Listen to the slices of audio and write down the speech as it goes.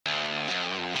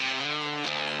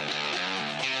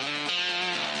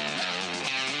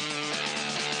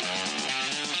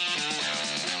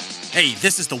Hey,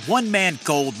 this is the one-man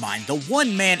gold mine, the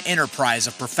one-man enterprise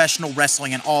of professional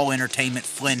wrestling and all entertainment,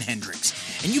 Flynn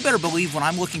Hendricks. And you better believe when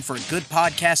I'm looking for a good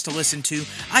podcast to listen to,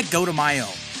 I go to my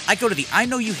own. I go to the I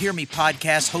Know You Hear Me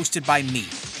podcast hosted by me,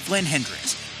 Flynn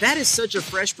Hendricks. That is such a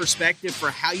fresh perspective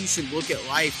for how you should look at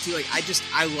life, too.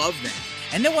 I love that.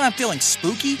 And then when I'm feeling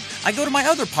spooky, I go to my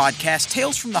other podcast,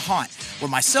 Tales from the Haunt, where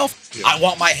I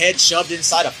want my head shoved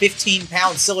inside a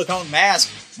 15-pound silicone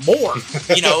mask. More.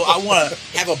 I want to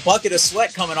have a bucket of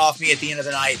sweat coming off me at the end of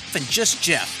the night than just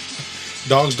Jeff.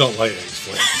 Dogs don't lay eggs,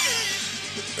 Flynn.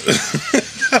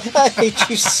 I hate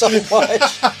you so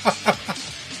much.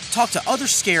 Talk to other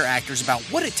scare actors about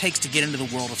what it takes to get into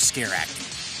the world of scare acting.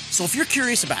 So if you're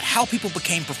curious about how people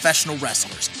became professional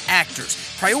wrestlers, actors,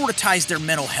 prioritized their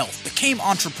mental health, became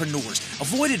entrepreneurs,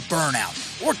 avoided burnout,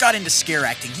 or got into scare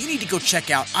acting, you need to go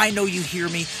check out I Know You Hear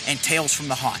Me and Tales from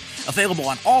the Haunt, available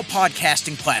on all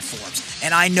podcasting platforms.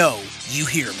 And I know you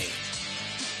hear me.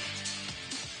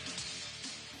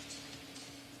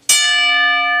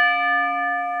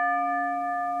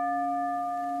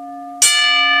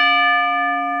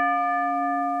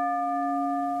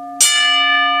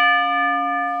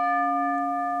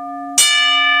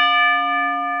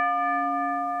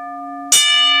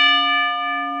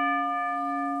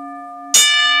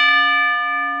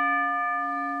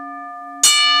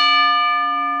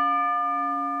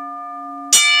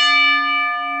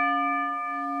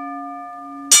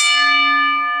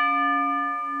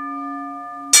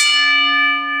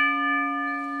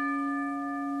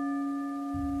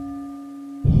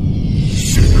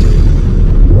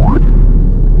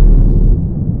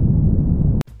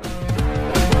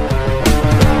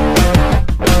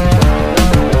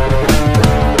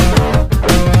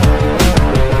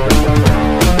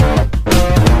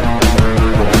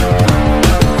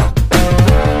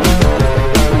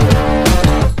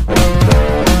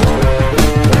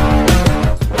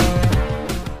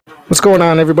 What's going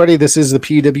on, everybody? This is the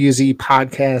PWZ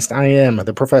podcast. I am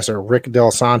the Professor Rick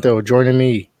Del Santo. Joining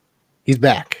me, he's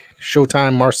back.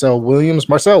 Showtime Marcel Williams.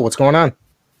 Marcel, what's going on?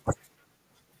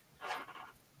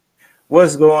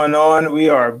 What's going on? We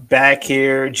are back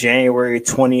here January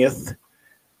 20th,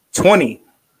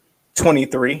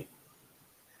 2023.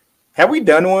 Have we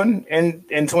done one in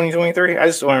 2023? I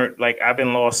just want I've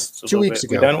been lost. 2 weeks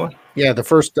ago. We done one? Yeah, the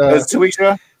first. It was 2 weeks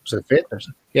ago? Was it fifth?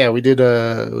 Yeah, we did.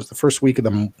 It was the first week of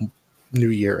the new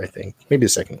year, I think. Maybe the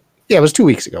second. Yeah, it was 2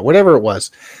 weeks ago. Whatever it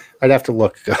was. I'd have to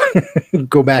look.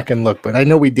 Go back and look. But I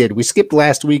know we did. We skipped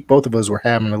last week. Both of us were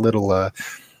having a little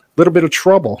bit of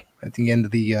trouble at the end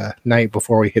of the night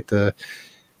before we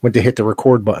went to hit the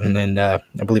record button. And I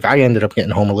believe I ended up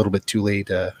getting home a little bit too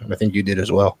late. I think you did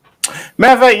as well.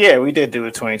 Matter of fact, yeah, we did do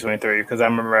it 2023 because I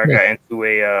remember I got into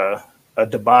a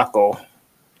debacle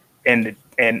in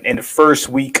the first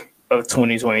week of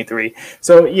 2023.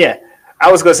 So yeah,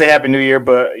 I was gonna say Happy New Year,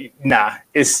 but nah,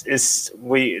 this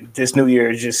New Year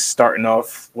is just starting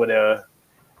off with a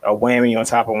whammy on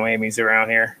top of whammies around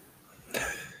here.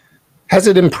 Has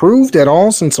it improved at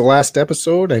all since the last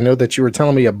episode? I know that you were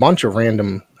telling me a bunch of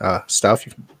random stuff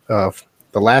the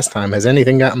last time. Has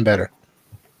anything gotten better?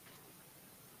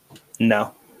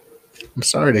 No. I'm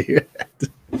sorry to hear that.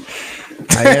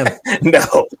 I am.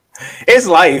 No. It's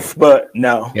life, but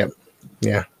no. Yep.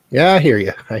 Yeah. Yeah, I hear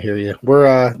you.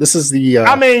 We're this is the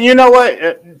I mean, you know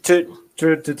what? To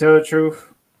tell the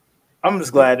truth, I'm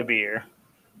just glad to be here.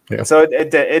 Yeah. So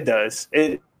it does.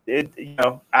 I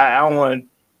don't want to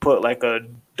put like a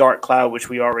dark cloud, which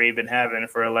we already been having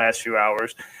for the last few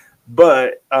hours.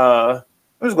 But I'm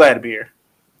just glad to be here.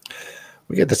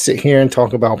 We get to sit here and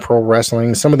talk about pro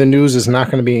wrestling. Some of the news is not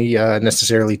going to be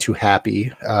necessarily too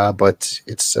happy, but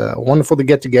it's wonderful to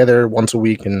get together once a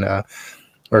week and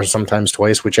or sometimes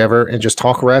twice, whichever, and just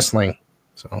talk wrestling.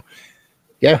 So,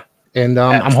 yeah. And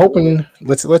I'm hoping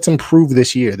let's improve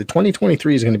this year. The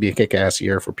 2023 is going to be a kick-ass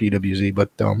year for PWZ. But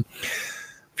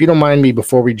if you don't mind me,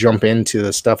 before we jump into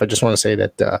the stuff, I just want to say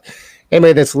that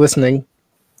anybody that's listening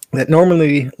that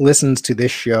normally listens to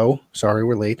this show, sorry,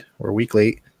 we're late. We're a week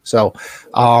late. So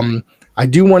I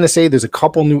do want to say there's a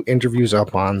couple new interviews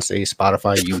up on, say,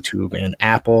 Spotify, YouTube, and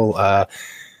Apple.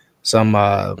 Some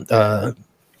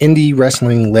indie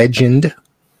wrestling legend,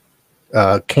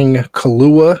 King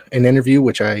Kalua, an interview,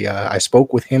 which I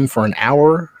spoke with him for an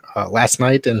hour last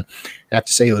night. And I have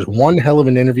to say it was one hell of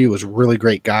an interview. It was a really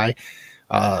great guy.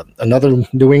 Another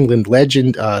New England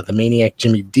legend, the Maniac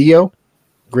Jimmy Dio.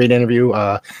 Great interview.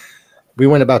 We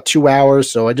went about 2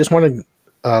 hours. So I just want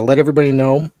to let everybody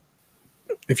know,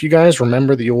 if you guys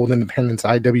remember the old Independence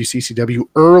IWCCW,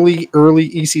 early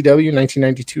ECW,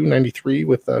 1992, 93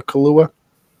 with Kalua,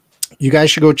 you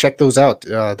guys should go check those out.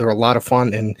 They're a lot of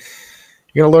fun. And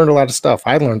You're gonna learn a lot of stuff.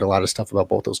 I learned a lot of stuff about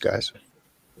both those guys.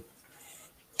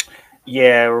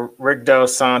 Yeah, Rick Del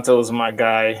Santo's my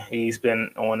guy. He's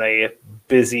been on a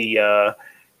busy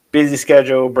busy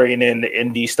schedule, bringing in the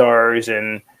indie stars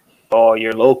and all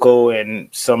your local and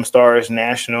some stars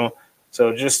national.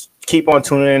 So just keep on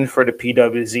tuning in for the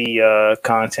PWZ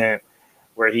content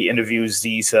where he interviews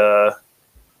these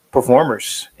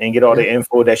performers and get all the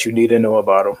info that you need to know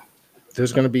about them.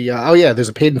 There's going to be there's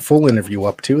a paid in full interview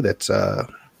up too. That's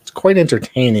it's quite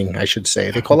entertaining, I should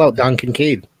say. They call out Don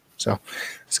Kincaid, so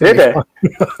it's Did they?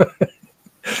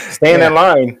 Staying in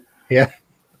line. Yeah.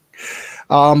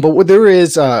 But there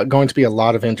is going to be a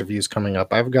lot of interviews coming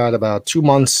up. I've got about 2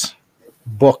 months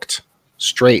booked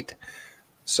straight.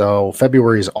 So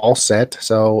February is all set.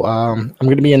 So I'm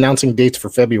going to be announcing dates for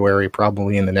February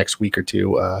probably in the next week or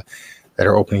two that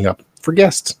are opening up for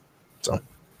guests. So,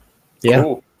 yeah.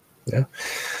 Cool. Yeah.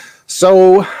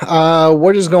 So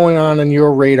what is going on in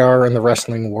your radar in the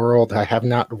wrestling world? I have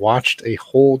not watched a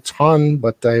whole ton,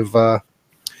 but I've... what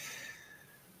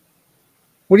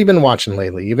have you been watching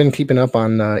lately? You've been keeping up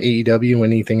on AEW,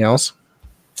 anything else?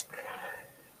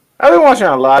 I've been watching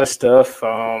a lot of stuff.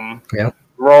 Yeah.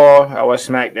 Raw. I watched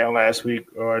SmackDown last week,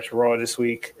 or it's Raw this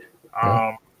week.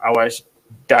 I watched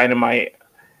Dynamite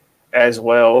as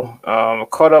well.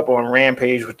 Caught up on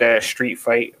Rampage with that street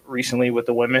fight recently with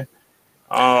the women.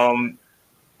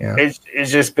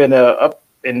 It's just been a up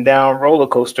and down roller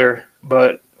coaster,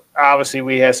 but obviously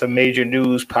we had some major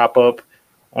news pop up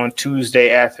on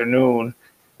Tuesday afternoon,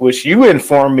 which you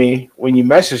informed me when you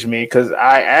messaged me, because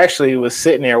I actually was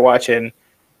sitting there watching.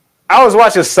 I was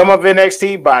watching some of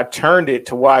NXT, but I turned it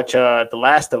to watch The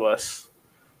Last of Us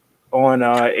on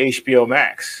HBO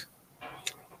Max.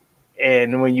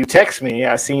 And when you text me,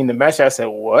 I seen the message. I said,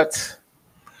 "What?"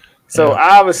 So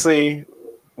obviously,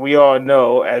 we all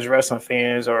know as wrestling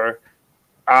fans, or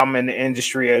I'm in the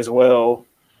industry as well,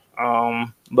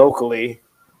 locally.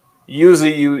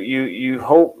 Usually, you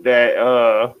hope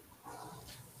that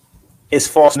it's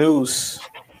false news.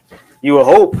 You would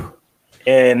hope.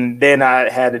 And then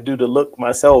I had to do the look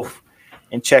myself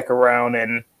and check around,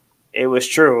 and it was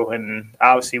true. And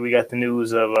obviously, we got the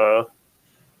news of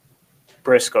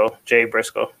Briscoe, Jay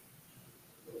Briscoe.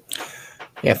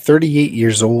 Yeah, 38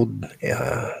 years old,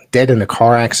 dead in a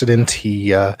car accident.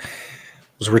 He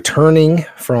was returning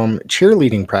from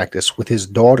cheerleading practice with his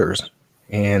daughters,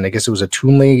 and I guess it was a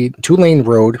two-lane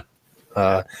road.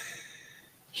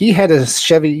 He had a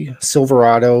Chevy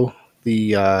Silverado.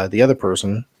 The other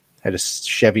person had a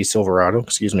Chevy Silverado.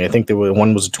 Excuse me. I think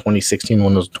one was a 2016,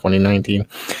 one was a 2019.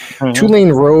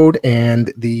 Two-lane road,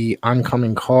 and the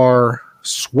oncoming car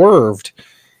swerved,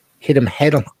 hit him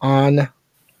head on,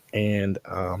 and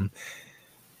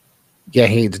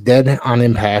he's dead on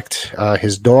impact.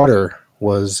 His daughter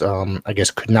was, I guess,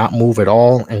 could not move at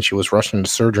all, and she was rushed into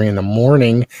surgery in the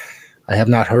morning. I have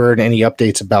not heard any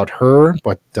updates about her,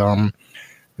 but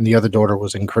the other daughter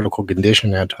was in critical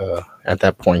condition at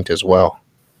that point as well.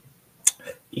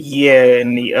 Yeah,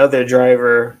 and the other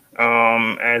driver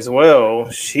as well,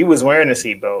 she was wearing a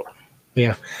seatbelt.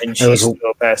 Yeah. And she still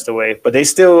passed away. But they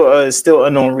still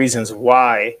unknown reasons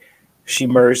why she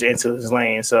merged into his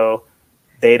lane. So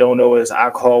they don't know if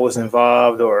alcohol was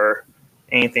involved or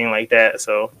anything like that.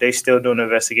 So they still doing an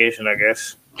investigation, I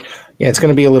guess. Yeah, it's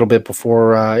going to be a little bit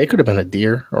before it could have been a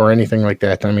deer or anything like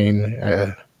that. I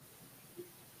mean,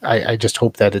 I just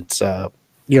hope that it's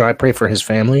I pray for his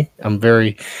family.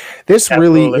 This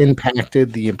really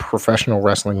impacted the professional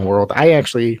wrestling world.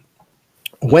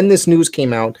 When this news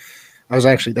came out,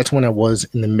 that's when I was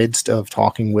in the midst of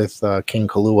talking with King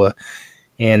Kalua,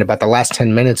 and about the last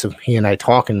 10 minutes of he and I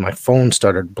talking, my phone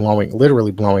started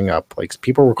literally blowing up. Like,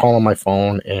 people were calling my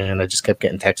phone, and I just kept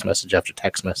getting text message after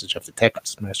text message after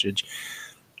text message.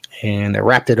 And I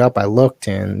wrapped it up. I looked,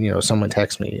 and someone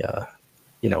texted me,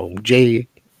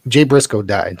 Jay Briscoe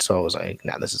died. So I was like,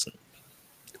 nah, this isn't.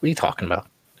 What are you talking about?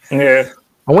 Yeah.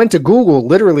 I went to Google.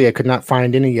 Literally, I could not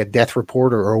find any death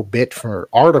report or obit for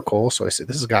article. So I said,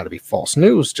 this has got to be false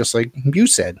news, just like you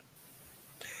said.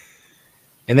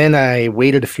 And then I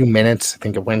waited a few minutes. I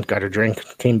think I went, got a drink,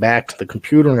 came back to the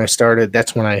computer, and I started.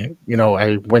 That's when I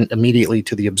went immediately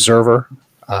to the Observer.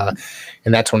 And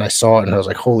that's when I saw it, and I was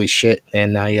like, holy shit.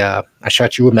 And I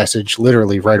shot you a message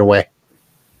literally right away.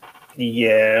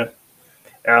 Yeah.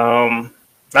 Like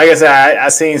I said, I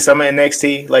seen some of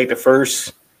NXT, like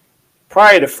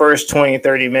probably the first 20,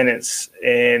 30 minutes.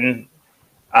 And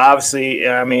obviously,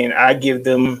 I mean, I give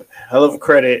them hell of a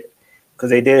credit because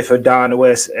they did it for Don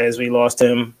West as we lost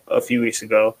him a few weeks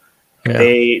ago. Yeah.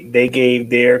 They gave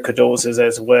their condolences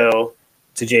as well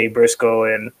to Jay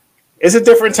Briscoe. And it's a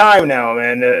different time now,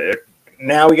 man.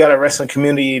 now we got a wrestling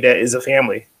community that is a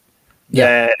family.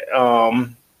 Yeah.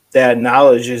 That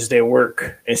acknowledges their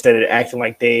work instead of acting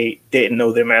like they didn't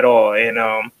know them at all.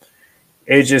 And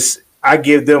it just, I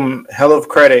give them hell of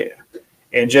credit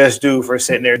and just do for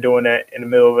sitting there doing that in the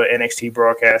middle of an NXT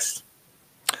broadcast.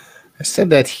 I said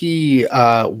that he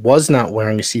was not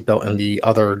wearing a seatbelt, and the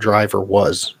other driver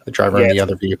was the driver in the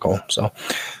other vehicle. So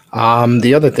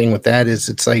the other thing with that is,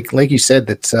 it's like you said,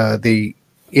 that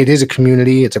it is a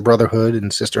community, it's a brotherhood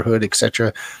and sisterhood,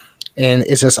 etc. And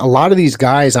it's just a lot of these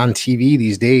guys on TV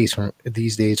these days from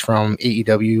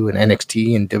AEW and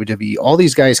NXT and WWE. All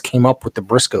these guys came up with the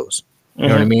Briscoes. You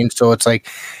know what I mean? So it's like,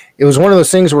 it was one of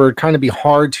those things where it kind of be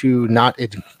hard to not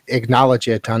acknowledge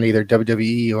it on either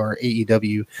WWE or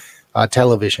AEW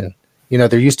television. You know,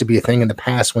 there used to be a thing in the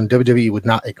past when WWE would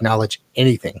not acknowledge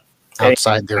anything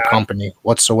outside their company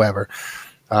whatsoever.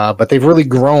 But they've really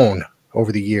grown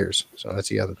over the years. So that's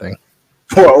the other thing.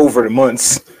 Well, over the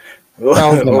months.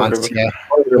 Well, the months, yeah.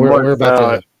 We're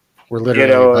about to, we're literally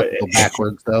about to go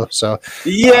backwards, though. So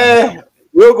yeah,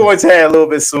 we'll go into that a little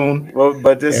bit soon,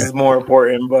 but this is more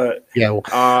important. But yeah,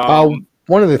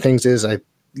 one of the things is I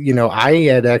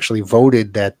had actually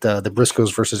voted that the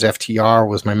Briscoes versus FTR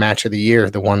was my match of the year,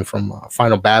 the one from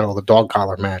Final Battle, the dog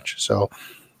collar match. So,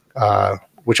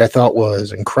 which I thought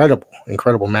was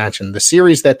incredible match. And the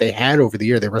series that they had over the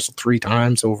year, they wrestled 3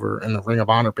 times over in the Ring of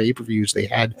Honor pay-per-views. They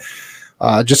had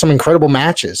just some incredible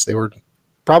matches. They were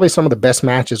probably some of the best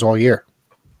matches all year.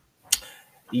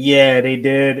 Yeah, they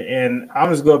did. And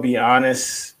I'm just going to be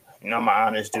honest. I'm an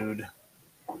honest dude.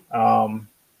 I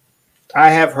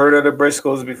have heard of the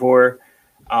Briscoes before.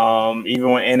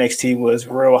 Even when NXT was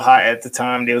real hot at the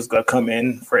time, they was going to come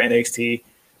in for NXT.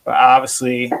 But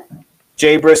obviously,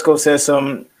 Jay Briscoe said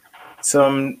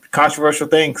some controversial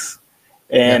things.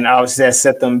 And obviously that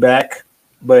set them back.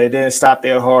 But it didn't stop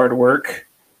their hard work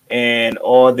and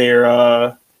all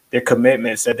their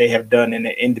commitments that they have done in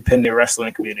the independent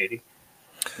wrestling community.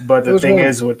 But the thing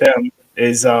is with them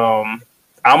is I'm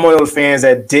one of those fans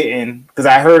that didn't, because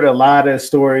I heard a lot of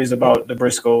stories about the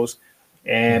Briscoes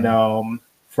and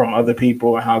from other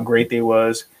people and how great they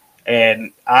was.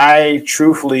 And I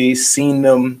truthfully seen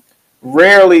them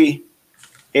rarely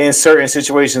in certain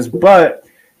situations, but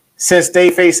since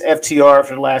they faced FTR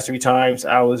for the last 3 times,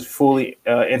 I was fully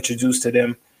introduced to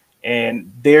them.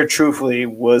 And there truthfully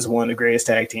was one of the greatest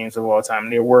tag teams of all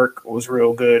time. Their work was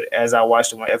real good as I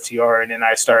watched them on FTR. And then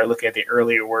I started looking at the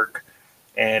earlier work.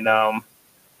 And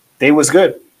they was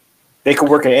good. They could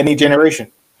work at any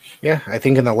generation. Yeah, I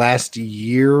think in the last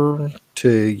year to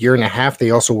year and a half, they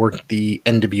also worked the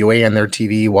NWA on their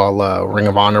TV while Ring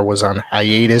of Honor was on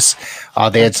hiatus.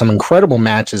 They had some incredible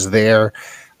matches there.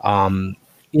 It's one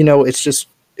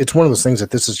of those things that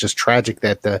this is just tragic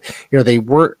that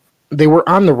they were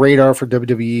on the radar for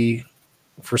WWE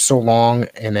for so long,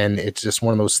 and then it's just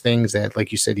one of those things that,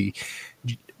 like you said,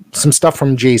 some stuff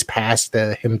from Jay's past,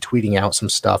 him tweeting out some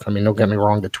stuff. I mean, don't get me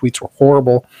wrong, the tweets were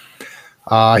horrible.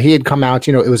 He had come out,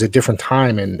 it was a different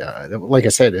time, and like I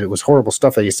said, it was horrible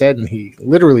stuff that he said, and he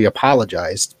literally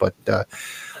apologized. But it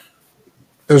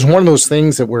was one of those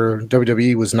things that where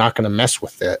WWE was not going to mess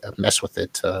with it. It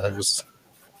was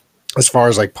as far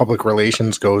as like public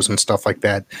relations goes and stuff like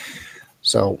that.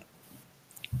 So,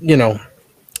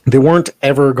 they weren't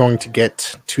ever going to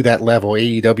get to that level.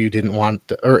 AEW didn't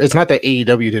want, or it's not that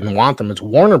AEW didn't want them, it's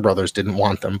Warner Brothers didn't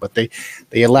want them, but they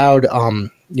allowed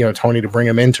Tony to bring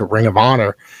him into Ring of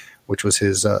Honor, which was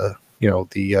his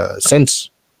since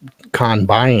Khan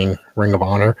buying Ring of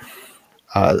Honor.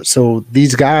 So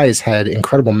these guys had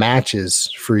incredible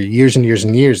matches for years and years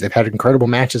and years. They've had incredible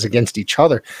matches against each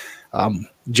other.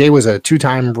 Jay was a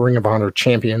 2-time Ring of Honor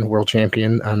champion, world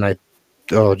champion, and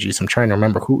I'm trying to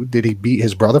remember, who did he beat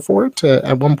his brother for it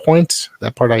at one point?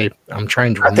 That part I'm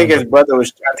trying to remember. I think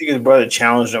his brother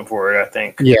challenged him for it, I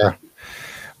think. Yeah.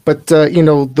 But I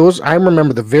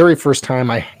remember the very first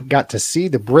time I got to see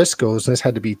the Briscoes, and this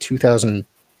had to be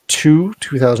 2002,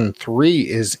 2003,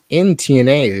 is in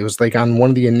TNA. It was like on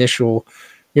one of the initial,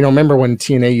 remember when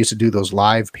TNA used to do those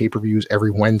live pay-per-views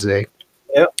every Wednesday?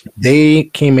 Yep. They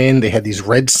came in, they had these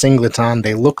red singlets on,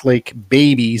 they looked like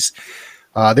babies.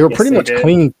 They were pretty much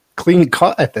clean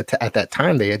cut at that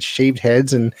time. They had shaved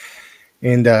heads and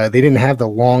they didn't have the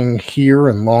long hair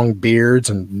and long beards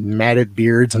and matted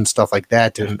beards and stuff like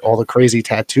that, and all the crazy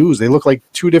tattoos. They look like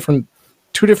two different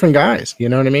guys. You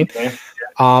know what I mean?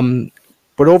 Okay.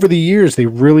 But over the years, they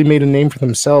really made a name for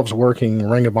themselves working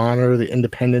Ring of Honor, the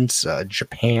Independents,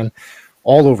 Japan,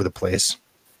 all over the place.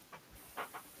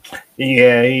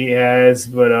 Yeah, he has.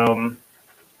 But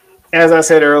as I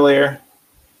said earlier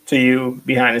to you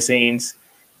behind the scenes,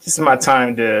 this is my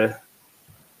time to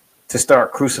to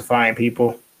start crucifying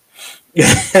people.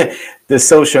 The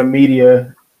social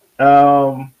media.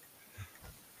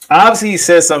 Obviously, he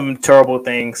says some terrible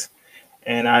things,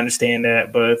 and I understand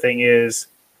that. But the thing is,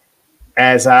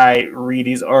 as I read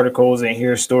these articles and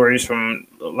hear stories from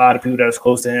a lot of people that was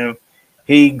close to him,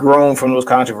 he grown from those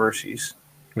controversies.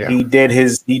 Yeah. He did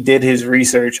his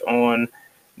research on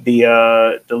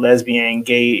the lesbian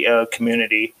gay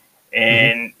community,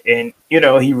 and you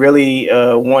know, he really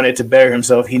wanted to better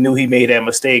himself. He knew he made that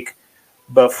mistake,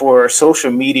 but for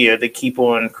social media to keep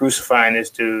on crucifying this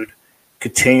dude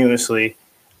continuously,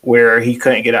 where he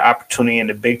couldn't get an opportunity in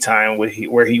the big time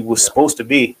where he was supposed to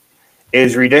be,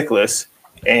 is ridiculous.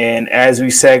 And as we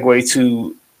segue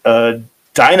to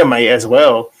Dynamite as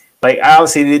well, like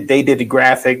obviously they did the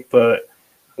graphic, but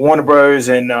Warner Brothers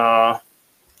and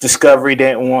Discovery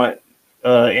didn't want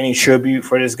any tribute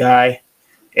for this guy,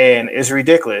 and it's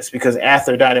ridiculous because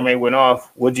after Dynamite went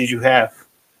off, what did you have?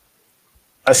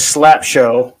 A slap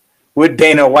show with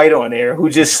Dana White on there, who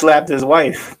just slapped his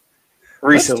wife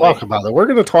recently. Let's talk about it. We're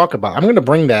going to talk about. I'm going to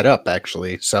bring that up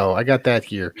actually. So I got that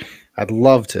here. I'd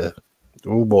love to.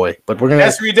 Oh boy, but we're gonna.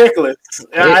 That's ridiculous.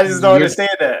 I just don't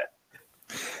understand that.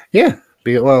 Yeah.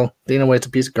 Well, Dana White's a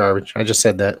piece of garbage. I just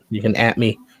said that. You can at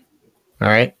me. All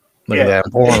right. Look at that.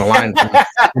 I'm pulling a line.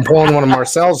 I'm pulling one of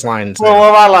Marcel's lines.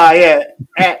 Well, my line,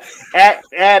 yeah.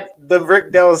 At the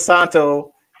Rick Del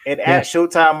Santo and at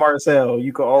Showtime Marcel.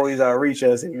 You can always reach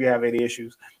us if you have any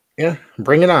issues. Yeah,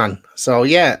 bring it on. So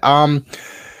yeah,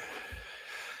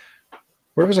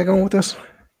 where was I going with this?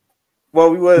 Well,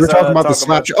 we were talking about the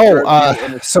slap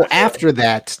show. So after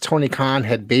that, Tony Khan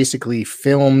had basically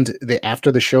filmed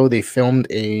after the show. They filmed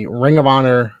a Ring of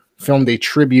Honor, filmed a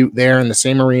tribute there in the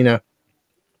same arena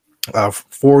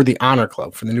for the Honor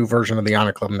Club, for the new version of the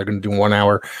Honor Club, and they're going to do 1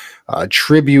 hour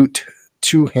tribute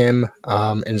to him,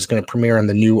 and it's going to premiere on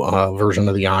the new version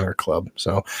of the Honor Club.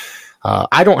 So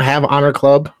I don't have Honor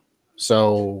Club,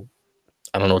 so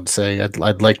I don't know what to say.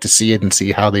 I'd like to see it and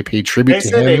see how they pay tribute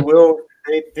to him. They will.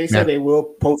 They said they will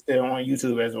post it on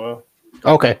YouTube as well.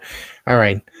 Okay. All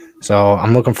right. So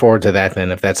I'm looking forward to that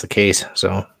then, if that's the case.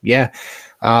 So yeah.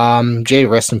 Jay,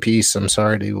 rest in peace. I'm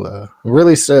sorry to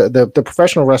really the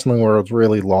professional wrestling world's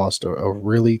really lost a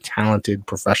really talented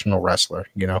professional wrestler.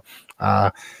 You know,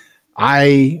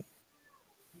 I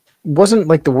wasn't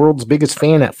like the world's biggest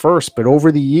fan at first, but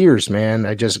over the years, man,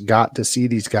 I just got to see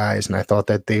these guys and I thought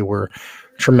that they were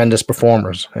tremendous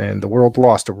performers, and the world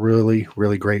lost a really,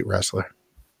 really great wrestler.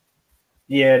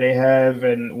 Yeah, they have.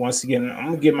 And once again, I'm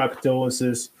going to give my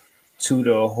condolences to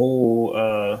the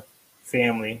whole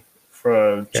family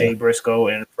for Jay Briscoe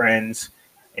and friends.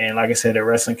 And like I said, the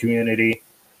wrestling community.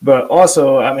 But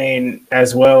also, I mean,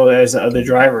 as well as the other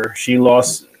driver,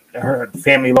 her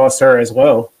family lost her as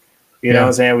well. You know what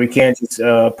I'm saying? We can't just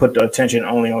put the attention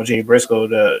only on Jay Briscoe,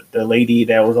 the lady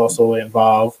that was also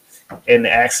involved in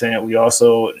the accident.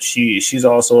 She's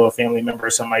also a family member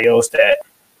of somebody else that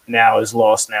now is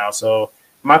lost now. So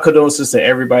my condolences to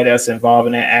everybody that's involved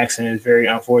in that accident. Is very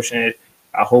unfortunate.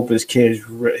 I hope his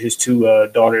two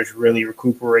daughters really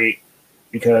recuperate,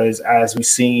 because as we've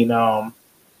seen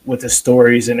with the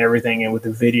stories and everything and with the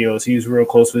videos, he was real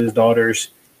close with his daughters,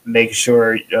 making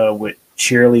sure with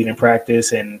cheerleading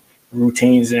practice and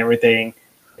routines and everything.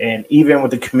 And even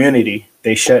with the community,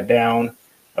 they shut down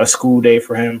a school day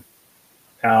for him.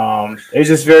 It's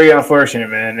just very unfortunate,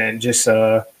 man. And just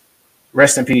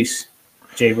rest in peace,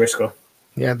 Jay Briscoe.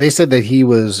 Yeah, they said that he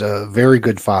was a very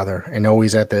good father, and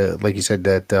always like you said,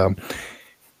 that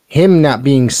him not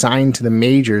being signed to the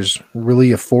majors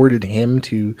really afforded him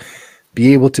to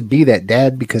be able to be that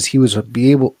dad, because he was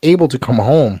able to come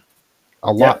home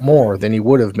a lot more than he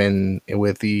would have been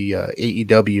with the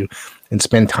AEW and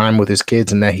spend time with his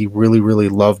kids, and that he really, really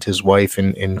loved his wife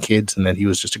and kids, and that he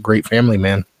was just a great family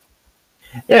man.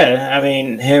 Yeah, I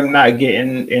mean, him not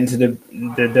getting into the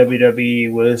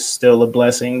WWE was still a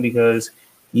blessing, because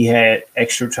he had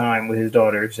extra time with his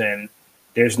daughters, and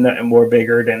there's nothing more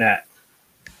bigger than that.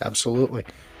 Absolutely.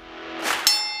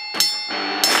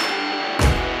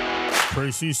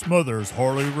 Tracy Smothers,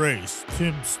 Harley Race,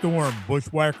 Tim Storm,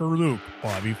 Bushwhacker Luke,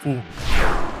 Bobby Fulton.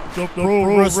 The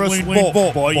Pro Wrestling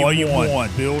Vault, Volume 1.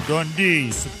 Bill Dundee,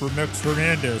 Supermex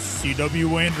Hernandez,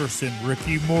 C.W. Anderson,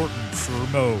 Ricky Morton, Sir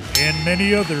Mo, and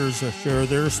many others share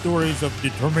their stories of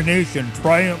determination,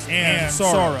 triumph, and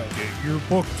sorrow. Get your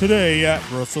book today at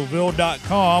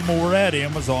Russellville.com or at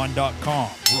Amazon.com.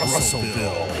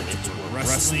 Russellville, it's where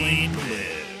wrestling lives.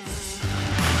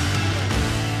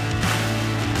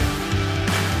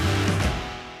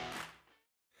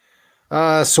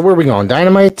 So where are we going?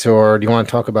 Dynamite, or do you want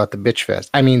to talk about the bitch fest?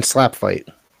 I mean, slap fight.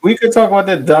 We could talk about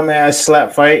the dumbass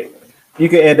slap fight. You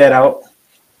can add that out.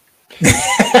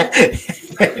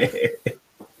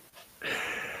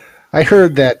 I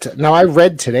heard that. Now, I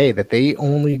read today that they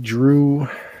only drew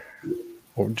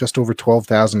just over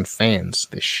 12,000 fans.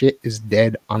 The shit is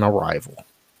dead on arrival.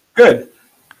 Good.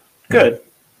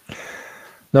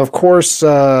 Now, of course,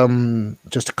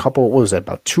 just a couple, what was that,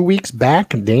 about 2 weeks back,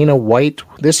 Dana White,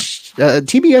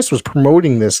 TBS was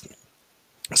promoting this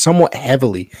somewhat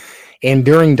heavily. And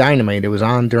during Dynamite, it was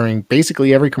on during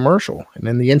basically every commercial. And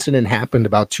then the incident happened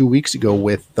about 2 weeks ago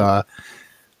with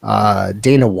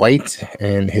Dana White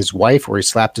and his wife, where he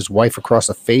slapped his wife across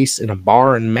the face in a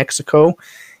bar in Mexico.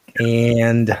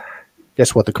 And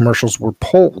guess what? The commercials were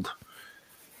pulled.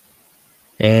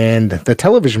 And the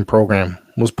television program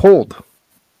was pulled.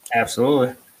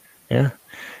 Absolutely. Yeah.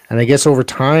 And I guess over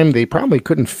time, they probably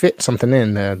couldn't fit something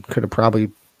in that could have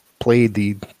probably played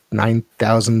the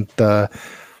 9,000th,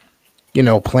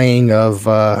 playing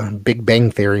of Big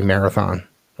Bang Theory marathon.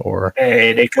 Or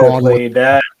hey, they could have played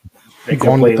that. They could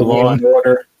have played Law and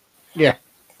Order. Yeah.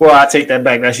 Well, I take that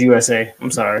back. That's USA.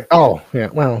 I'm sorry. Oh, yeah.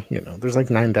 Well, there's like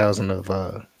 9,000 of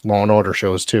Law and Order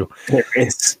shows too. There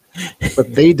is.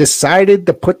 But they decided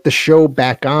to put the show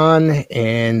back on,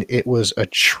 and it was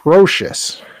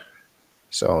atrocious.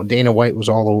 So Dana White was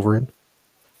all over it.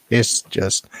 It's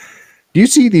just, do you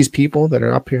see these people that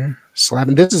are up here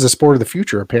slapping? This is a sport of the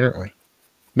future, apparently.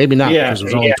 Maybe not, because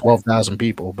there's only 12,000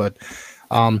 people, but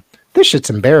this shit's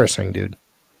embarrassing, dude.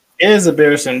 It is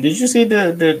embarrassing. Did you see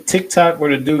the TikTok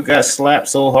where the dude got slapped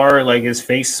so hard, like his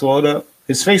face swelled up?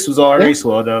 His face was already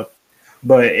swelled up,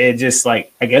 but it just I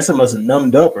guess it must have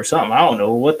numbed up or something. I don't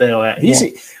know what the hell.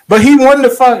 But he won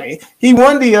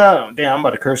the damn, I'm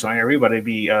about to curse on here. Everybody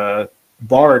be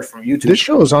barred from YouTube. This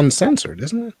show is uncensored,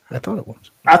 isn't it? I thought it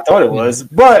was.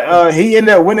 But he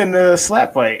ended up winning the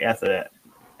slap fight after that.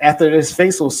 After his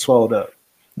face was swelled up.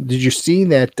 Did you see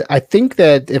that? I think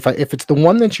that if it's the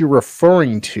one that you're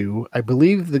referring to, I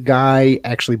believe the guy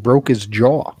actually broke his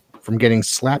jaw from getting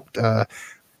slapped a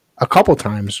couple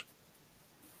times.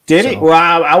 Did he?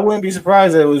 Well, I wouldn't be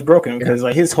surprised that it was broken because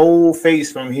his whole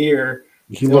face from here,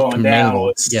 he looked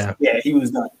down. Yeah, he was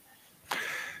done.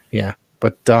 Yeah,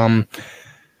 but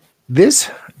this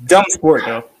dumb sport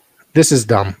though. This is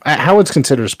dumb. How it's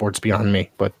considered a sport's beyond me,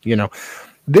 but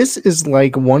this is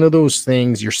like one of those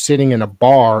things. You're sitting in a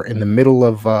bar in the middle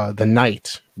of the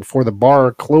night before the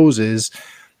bar closes.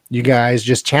 You guys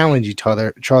just challenge each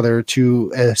other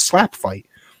to a slap fight.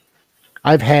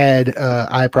 I've had,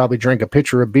 I probably drank a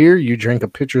pitcher of beer. You drink a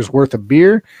pitcher's worth of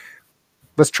beer.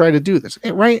 Let's try to do this,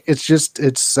 right? It's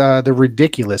the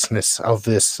ridiculousness of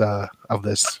this.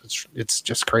 It's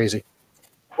just crazy.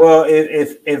 Well,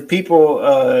 if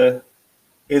people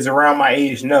is around my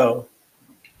age know,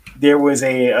 there was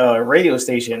a radio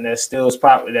station that still is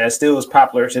popular. That still is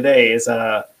popular today. Is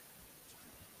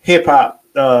hip hop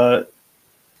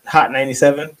Hot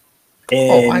 97.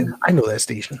 And I know that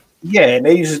station. Yeah, and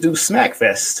they used to do Smack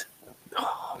Fest.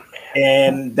 Oh man!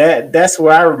 And that's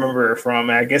where I remember it from.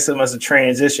 I guess it must have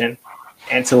transitioned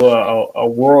into a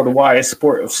worldwide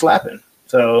sport of slapping.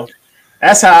 So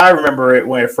that's how I remember it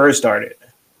when it first started.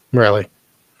 Really?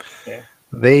 Yeah.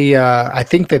 They, I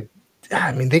think that.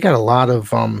 I mean, they got a lot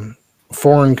of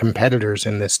foreign competitors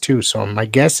in this too. So my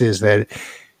guess is that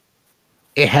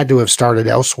it had to have started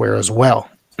elsewhere as well.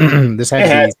 This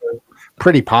had to be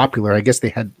pretty popular. I guess they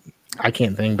had, I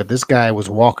can't think, but this guy was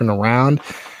walking around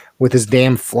with his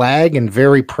damn flag and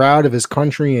very proud of his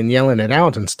country and yelling it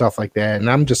out and stuff like that.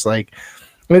 And I'm just like,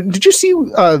 did you see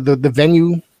the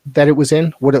venue that it was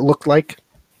in? What it looked like?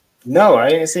 No, I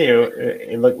didn't see it.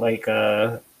 It looked like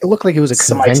it looked like it was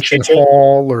a convention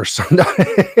hall or something. No,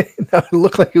 it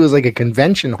looked like it was like a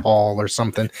convention hall or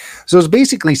something. So it was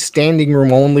basically standing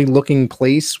room only looking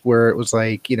place where it was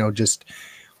like, just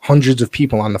hundreds of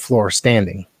people on the floor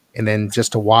standing. And then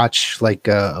just to watch like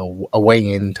a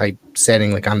weigh-in type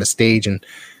setting, like on the stage, and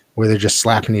where they're just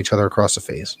slapping each other across the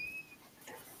face.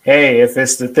 Hey, if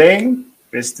it's the thing,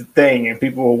 it's the thing. And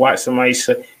people will watch somebody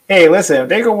say, hey, listen, if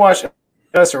they can watch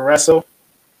us wrestle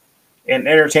and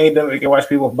entertain them, they can watch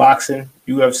people boxing,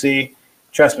 UFC.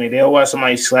 Trust me, they'll watch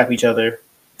somebody slap each other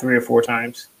 3 or 4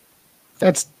 times.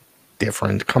 That's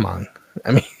different. Come on.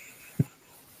 I mean,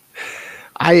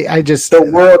 I just... The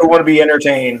world want to be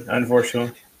entertained,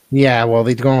 unfortunately. Yeah, well,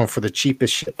 they're going for the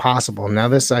cheapest shit possible. Now,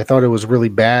 this, I thought it was really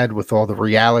bad with all the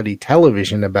reality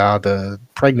television about a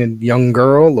pregnant young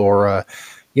girl or,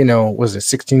 was it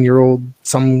 16-year-old,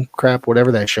 some crap,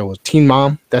 whatever that show was. Teen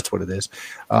Mom, that's what it is.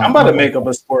 I'm about to make up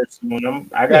a sports one.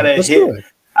 I got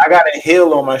a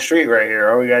hill on my street right here.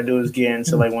 All we got to do is get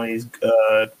into like one of these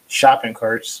shopping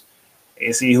carts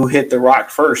and see who hit the rock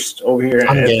first over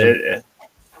here.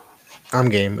 I'm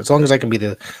game. As long as I can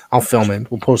be I'll film it.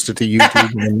 We'll post it to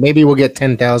YouTube, and then maybe we'll get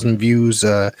 10,000 views.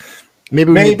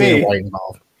 Maybe we get Dana White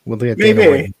involved. We'll get Dana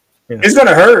White. Yeah. It's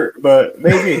gonna hurt, but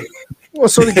maybe. Well,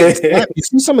 so they get slapped. You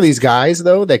see some of these guys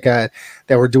though that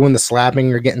were doing the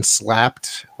slapping or getting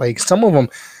slapped. Like some of them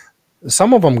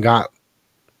got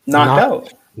knocked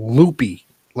out, loopy.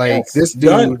 Like this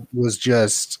dude was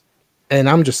just, and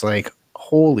I'm just like,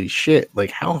 holy shit!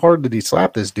 Like how hard did he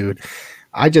slap this dude?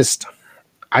 I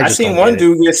seen one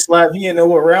dude get slapped. He didn't know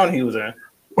what round he was in.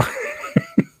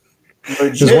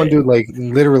 This one dude like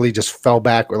literally just fell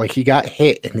backward. Like he got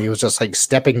hit and he was just like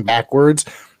stepping backwards,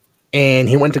 and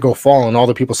he went to go fall, and all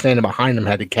the people standing behind him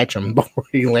had to catch him before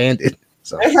he landed.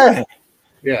 So yeah,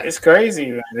 it's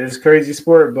crazy. Man. It's a crazy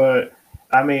sport, but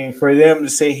I mean, for them to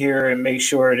sit here and make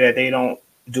sure that they don't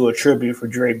do a tribute for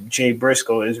Jay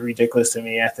Briscoe is ridiculous to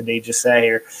me. After they just sat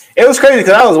here, it was crazy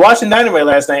because I was watching Dynamite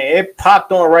last night. It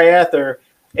popped on right after.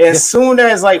 As soon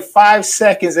as like 5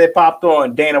 seconds it popped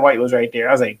on, Dana White was right there.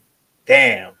 I was like,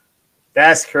 damn,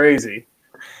 that's crazy.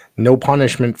 No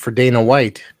punishment for Dana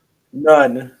White.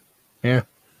 None. Yeah.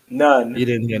 None.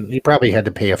 He probably had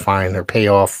to pay a fine or pay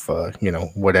off,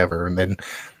 whatever. And then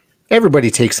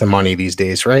everybody takes the money these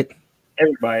days, right?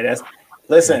 Everybody. That's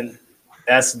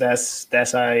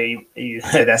how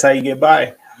you get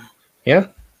by. Yeah.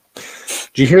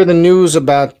 Did you hear the news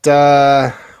about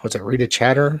what's it, Rita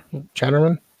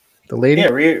Chatterman? The lady? Yeah,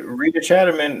 Rita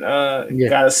Chatterman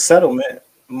got a settlement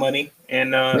money,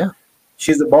 and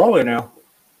she's a baller now.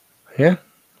 Yeah.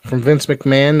 From Vince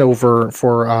McMahon over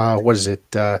for what is it?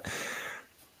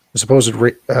 Supposed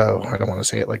rape. I don't want to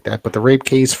say it like that, but the rape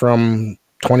case from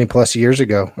 20 plus years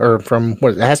ago, or from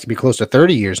it has to be close to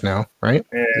 30 years now, right?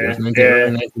 Yeah. It was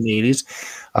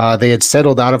 1980s. They had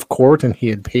settled out of court, and he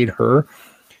had paid her.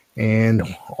 And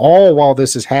all while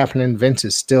this is happening, Vince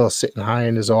is still sitting high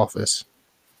in his office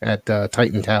at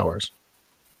Titan Towers.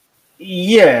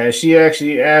 Yeah, she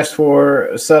actually asked for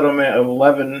a settlement of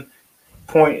 11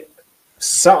 point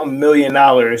something $1 million,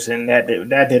 and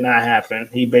that did not happen.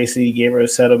 He basically gave her a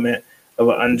settlement of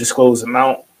an undisclosed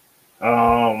amount.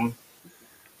 I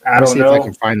don't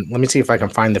know. Let me see if I can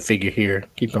find the figure here.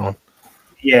 Keep going.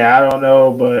 Yeah, I don't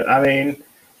know, but I mean,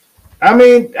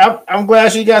 I'm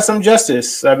glad she got some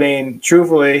justice. I mean,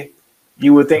 truthfully,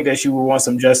 you would think that she would want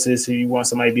some justice if you want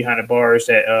somebody behind the bars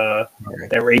that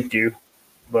raped you.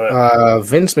 But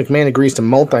Vince McMahon agrees to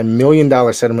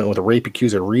multi-million-dollar settlement with a rape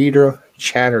accuser, Rita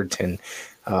Chatterton.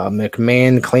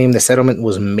 McMahon claimed the settlement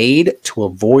was made to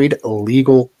avoid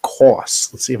legal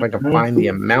costs. Let's see if I can find the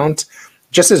amount.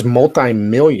 Just as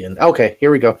multi-million. Okay,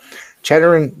 here we go.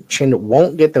 Chatterton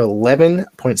won't get the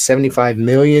 $11.75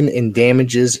 million in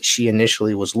damages she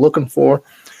initially was looking for,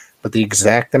 but the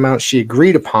exact amount she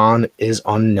agreed upon is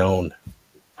unknown.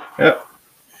 Yep.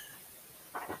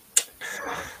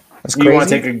 That's crazy. You want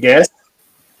to take a guess?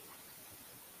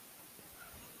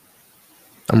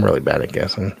 I'm really bad at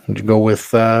guessing. Would you go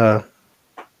with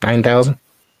 9,000?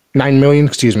 9 million?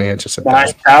 Excuse me. It's just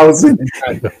 9,000.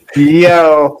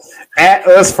 Yo, at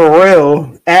us for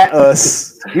real. At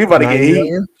us. We about to get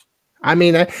heat. I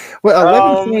mean,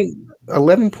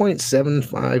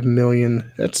 11.75 million.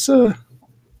 That's I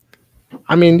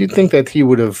mean, you'd think that he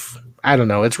would have. I don't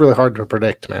know. It's really hard to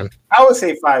predict, man. I would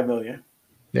say 5 million.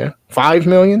 Yeah, 5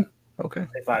 million. Okay,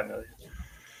 say 5 million.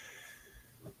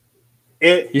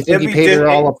 You think he paid her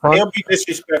all up front? It'll be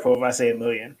disrespectful if I say $1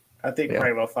 million. I think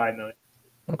probably about 5 million.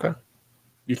 Okay.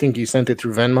 You think he sent it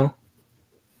through Venmo?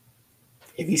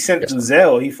 If he sent it through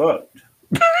Zelle, he fucked.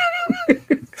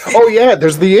 Oh yeah,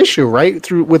 there's the issue, right?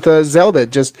 With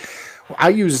Zelle I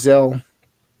use Zelle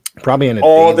probably on a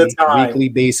daily, weekly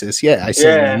basis. Yeah, I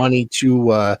send money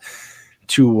to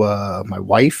my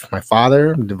wife, my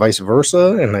father, and vice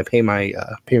versa, and I pay my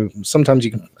sometimes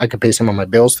I can pay some of my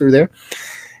bills through there.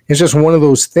 It's just one of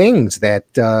those things that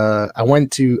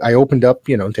I opened up,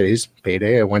 today's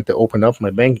payday. I went to open up my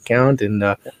bank account, and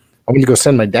I went to go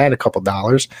send my dad a couple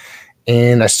dollars,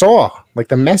 and I saw like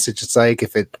the message. It's like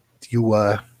if you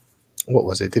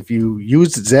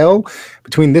used Zelle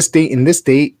between this date and this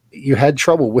date, you had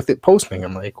trouble with it posting.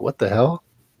 I'm like, what the hell?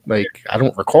 Like, I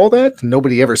don't recall that.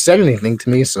 Nobody ever said anything to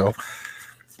me, so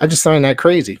I just find that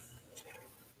crazy.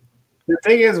 The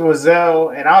thing is with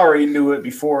Zelle, and I already knew it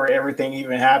before everything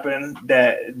even happened,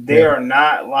 that they are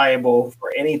not liable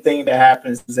for anything that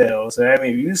happens to Zelle. So, I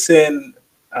mean, if you send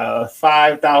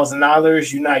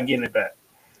 $5,000, you're not getting it back.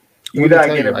 You're not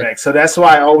getting it back. So that's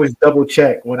why I always double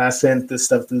check when I send this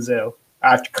stuff to Zelle.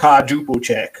 I quadruple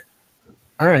check.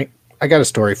 All right. I got a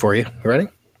story for you. You ready?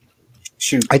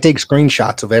 Shoot. I take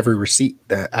screenshots of every receipt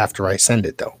after I send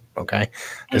it, though. Okay.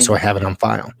 Just so I have it on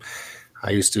file.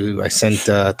 I sent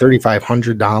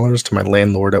 $3,500 to my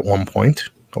landlord at one point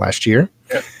last year.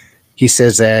 Yep. He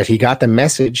says that he got the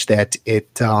message that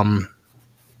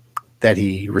that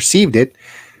he received it,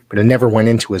 but it never went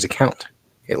into his account.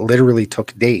 It literally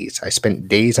took days. I spent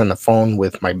days on the phone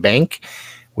with my bank,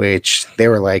 which they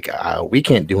were like, we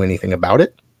can't do anything about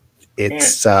it.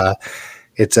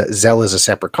 Zelle is a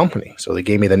separate company. So they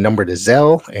gave me the number to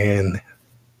Zelle, and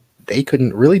they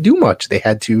couldn't really do much. They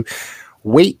had to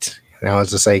wait. And I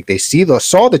was just like, they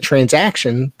saw the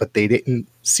transaction, but they didn't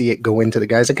see it go into the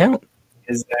guy's account.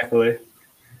 Exactly.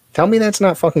 Tell me that's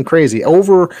not fucking crazy.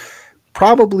 Over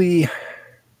probably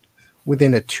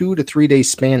within a 2 to 3 day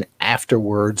span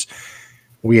afterwards,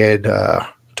 we had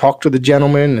talked to the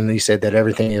gentleman, and he said that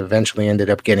everything eventually ended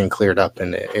up getting cleared up,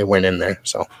 and it went in there.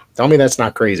 So tell me that's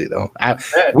not crazy, though.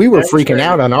 We were freaking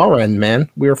out on our end, man.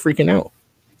 We were freaking out.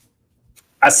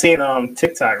 I seen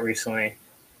TikTok recently.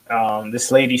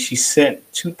 This lady, she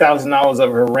sent $2,000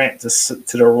 of her rent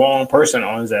to the wrong person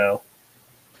on Zelle.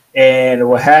 And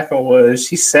what happened was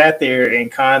she sat there and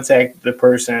contacted the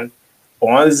person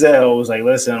on Zelle. Was like,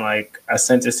 listen, like, I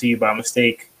sent this to you by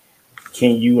mistake.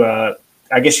 Can you, I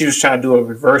guess she was trying to do a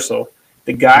reversal.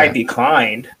 The guy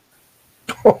declined.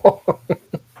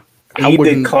 He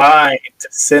declined to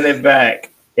send it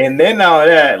back. And then all of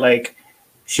that, like,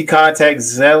 she contacted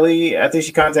Zelly. I think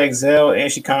she contacted Zelle, and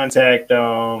she contacted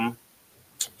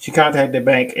the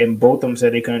bank, and both of them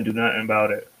said they couldn't do nothing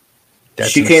about it.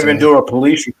 She can't even do a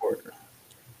police report.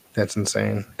 That's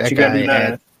insane.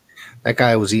 That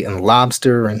guy was eating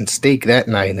lobster and steak that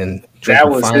night, and that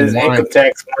was his income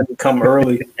tax money come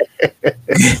early.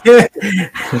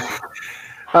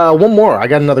 One more. I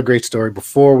got another great story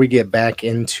before we get back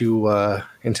into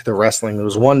the wrestling. There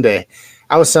was one day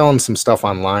I was selling some stuff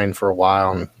online for a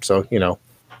while, and so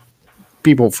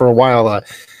people for a while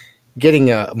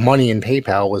getting money in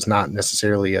PayPal was not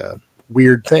necessarily a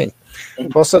weird thing. All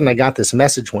of a sudden, I got this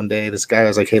message one day. This guy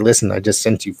was like, "Hey, listen, I just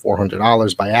sent you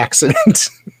 $400 by accident."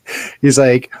 He's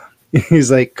like,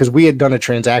 because we had done a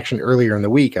transaction earlier in the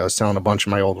week. I was selling a bunch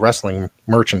of my old wrestling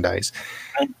merchandise.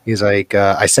 He's like,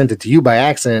 I sent it to you by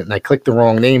accident, and I clicked the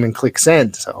wrong name and clicked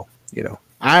send. So,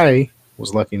 I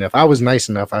was lucky enough. I was nice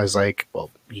enough. I was like,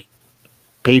 well, he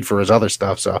paid for his other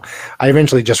stuff, so I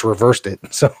eventually just reversed it.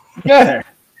 So, yeah,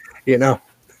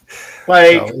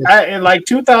 Like, so, like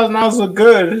 $2,000 look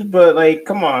good, but like,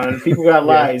 come on, people got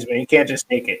lives, man. You can't just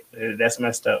take it. That's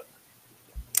messed up.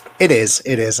 It is.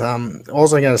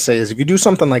 All I gotta say is, if you do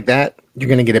something like that, you're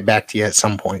gonna get it back to you at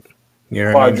some point. You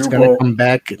know what I mean? It's gonna come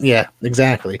back. Yeah,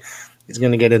 exactly. He's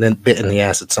gonna get it a bit in the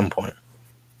ass at some point.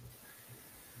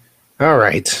 All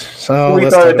right. So we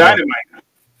thought of Dynamite.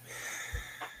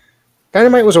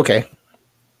 Dynamite was okay.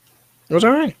 It was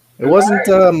all right. It wasn't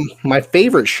my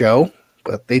favorite show,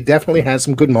 but they definitely had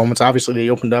some good moments. Obviously, they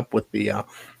opened up with the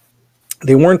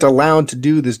they weren't allowed to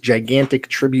do this gigantic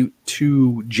tribute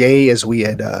to Jay, as we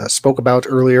had spoke about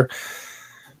earlier.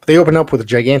 They opened up with a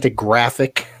gigantic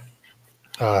graphic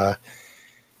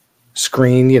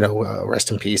screen, rest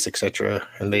in peace, etc.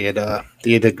 And they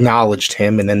had acknowledged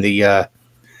him, and then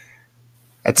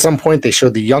at some point they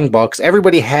showed the Young Bucks.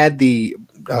 Everybody had the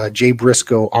Jay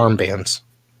Briscoe armbands.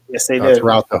 Yes, they did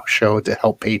throughout the show to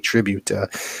help pay tribute.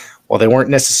 While they weren't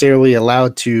necessarily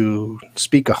allowed to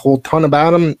speak a whole ton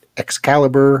about him,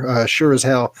 Excalibur sure as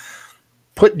hell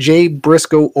put Jay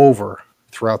Briscoe over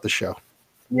throughout the show.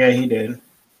 Yeah, he did.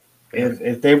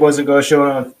 If they wasn't going to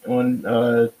show it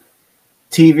on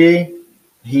TV,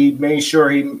 he made sure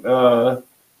he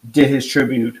did his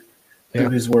tribute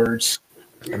through his words.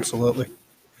 Absolutely.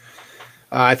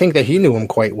 I think that he knew him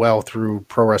quite well through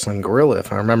Pro Wrestling Guerrilla,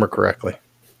 if I remember correctly.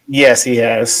 Yes, he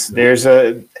has.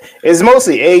 It's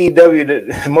mostly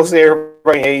AEW. Mostly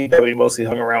everybody in AEW mostly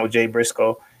hung around with Jay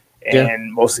Briscoe,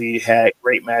 and mostly had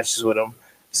great matches with him.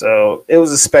 So it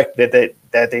was expected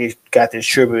that they got this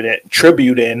tribute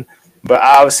in. But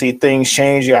obviously things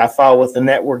change. You got to follow what the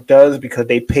network does, because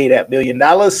they pay that $1 million.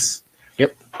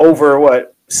 Yep. Over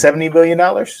what, $70 million?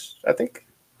 I think.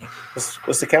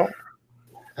 What's the count?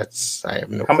 I have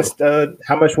no clue.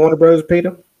 How much Warner Bros. Paid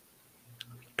him?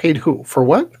 Paid who? For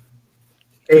what?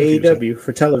 AEW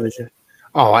for television.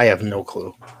 Oh, I have no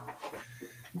clue.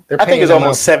 I think it's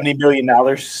almost $70 million.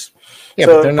 Yeah,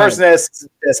 so the person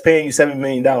that's paying you $7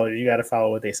 million, you got to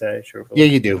follow what they say. Sure. Yeah,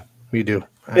 you do. You do.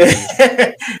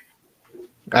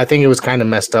 I think it was kind of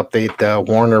messed up that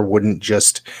Warner wouldn't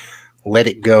just let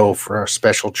it go for a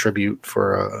special tribute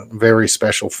for a very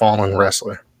special fallen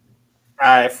wrestler.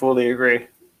 I fully agree.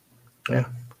 Yeah.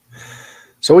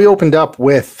 So we opened up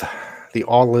with the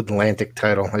All Atlantic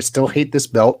title. I still hate this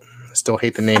belt. I still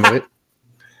hate the name of it.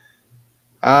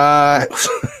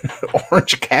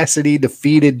 Orange Cassidy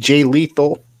defeated Jay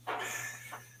Lethal.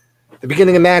 The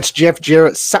beginning of the match, Jeff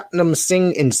Jarrett, Satnam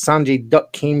Singh, and Sanjay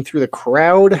Dutt came through the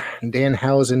crowd.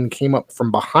 Danhausen came up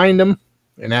from behind them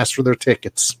and asked for their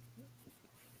tickets.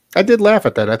 I did laugh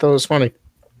at that. I thought it was funny.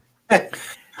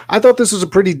 I thought this was a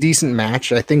pretty decent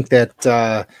match. I think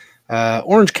that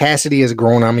Orange Cassidy has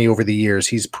grown on me over the years.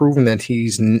 He's proven that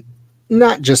he's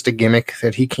not just a gimmick,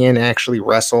 that he can actually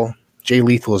wrestle. Jay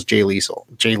Lethal is Jay Lethal.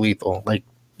 Jay Lethal. Like,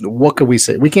 what could we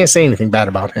say? We can't say anything bad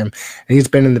about him. And he's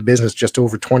been in the business just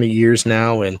over 20 years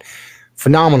now, and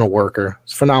phenomenal worker,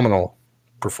 phenomenal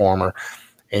performer.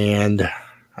 And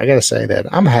I got to say that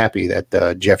I'm happy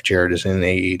that Jeff Jarrett is in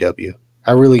AEW.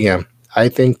 I really am. I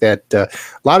think that a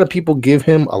lot of people give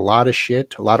him a lot of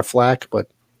shit, a lot of flack, but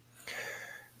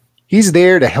he's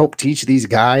there to help teach these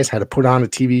guys how to put on a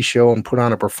TV show and put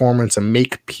on a performance and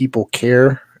make people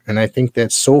care. And I think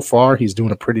that so far he's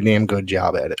doing a pretty damn good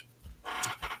job at it.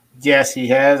 Yes, he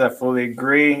has. I fully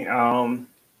agree. I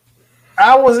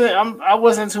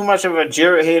wasn't too much of a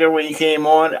Jarrett hater when he came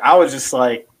on. I was just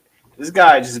like, this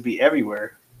guy just be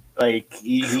everywhere. Like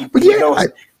he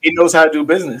knows how to do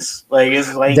business. Like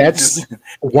it's like that's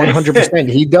 100%.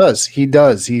 He does.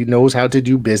 He knows how to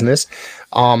do business.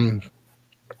 And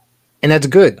that's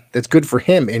good. That's good for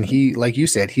him. And he, like you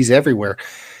said, he's everywhere.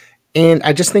 And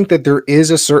I just think that there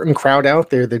is a certain crowd out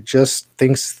there that just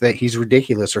thinks that he's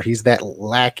ridiculous, or he's that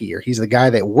lackey, or he's the guy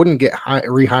that wouldn't get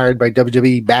rehired by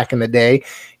WWE back in the day.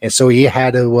 And so he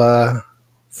had to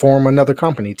form another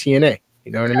company, TNA.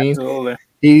 You know what I mean? Absolutely.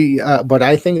 But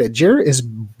I think that Jarrett is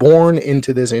born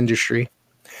into this industry.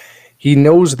 He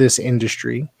knows this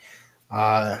industry.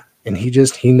 And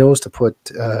he knows to put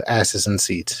asses in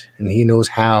seats, and he knows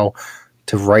how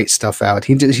to write stuff out.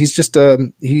 He's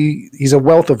a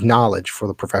wealth of knowledge for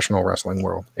the professional wrestling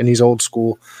world, and he's old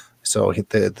school. So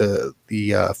the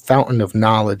fountain of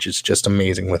knowledge is just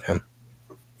amazing with him.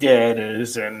 Yeah, it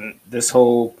is, and this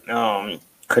whole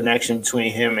connection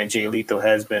between him and Jay Lethal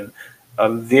has been a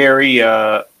very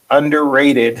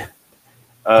underrated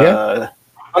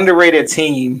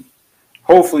team.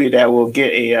 Hopefully that will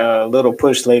get a little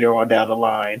push later on down the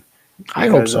line. I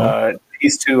hope so.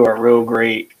 These two are real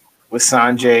great, with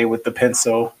Sanjay with the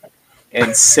pencil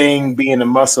and Singh being the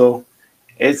muscle.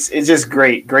 It's just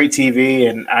great TV,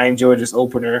 and I enjoyed this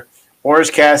opener.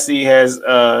 Orange Cassidy has,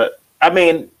 I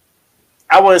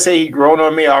wouldn't say he grown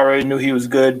on me. I already knew he was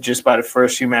good just by the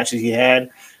first few matches he had.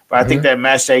 But I think that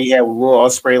match that he had with Will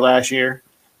Ospreay last year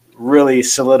really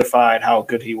solidified how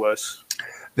good he was.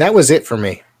 That was it for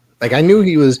me. Like, I knew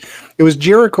it was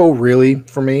Jericho really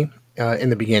for me in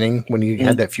the beginning when he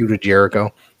had that feud with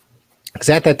Jericho. Because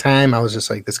at that time, I was just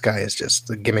like, this guy is just,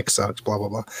 the gimmick sucks, blah, blah,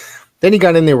 blah. Then he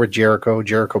got in there with Jericho.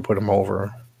 Jericho put him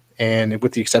over. And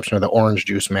with the exception of the orange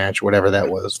juice match, whatever that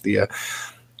was, the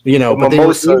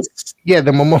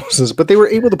mimosas. But they were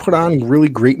able to put on really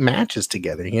great matches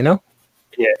together, you know?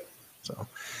 Yeah. So,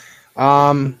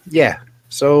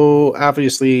 So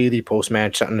obviously the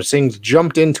post-match, Satnam Singh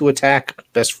jumped in to attack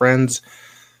Best Friends.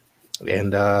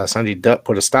 And Sanjay Dutt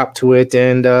put a stop to it,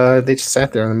 and they just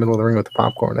sat there in the middle of the ring with the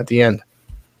popcorn at the end.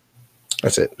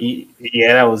 That's it.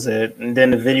 Yeah, that was it. And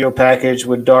then the video package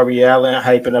with Darby Allin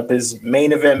hyping up his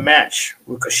main event match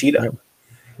with Kushida.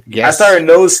 Yes. I started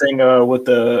noticing with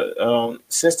the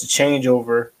since the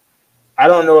changeover, I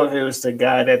don't know if it was the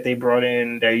guy that they brought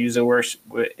in that used to work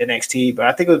with NXT, but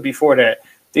I think it was before that.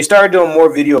 They started doing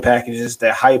more video packages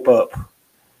that hype up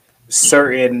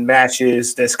certain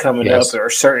matches that's coming up, or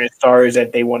certain stars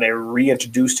that they want to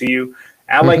reintroduce to you.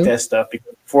 I like that stuff,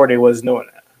 because before they wasn't doing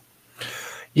that.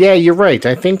 Yeah, you're right.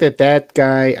 I think that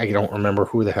guy, I don't remember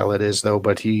who the hell it is though,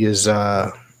 but he is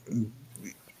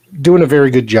doing a very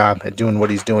good job at doing what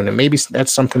he's doing, and maybe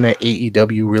that's something that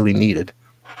AEW really needed.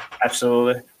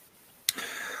 Absolutely.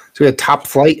 So we had Top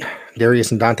Flight,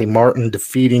 Darius and Dante Martin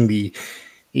defeating the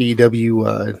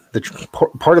AEW,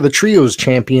 part of the trios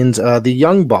champions, the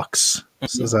Young Bucks.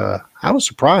 This is I was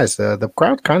surprised. The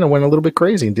crowd kind of went a little bit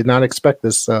crazy and did not expect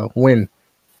this win.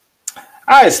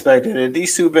 I expected it.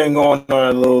 These two been going on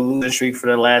a little losing streak for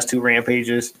the last two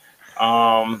rampages.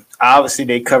 Obviously,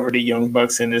 they covered the Young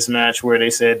Bucks in this match, where they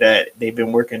said that they've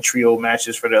been working trio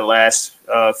matches for the last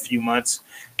few months.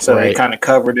 So they kind of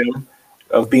covered them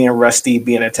of being rusty,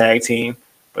 being a tag team.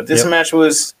 But this match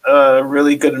was a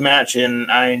really good match,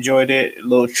 and I enjoyed it. A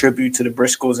little tribute to the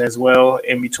Briscoes as well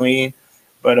in between.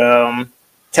 But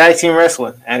tag team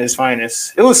wrestling at its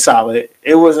finest. It was solid.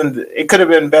 It could have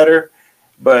been better,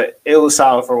 but it was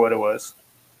solid for what it was.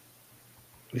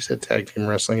 You said tag team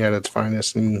wrestling at its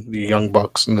finest, and the Young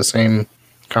Bucks in the same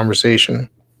conversation.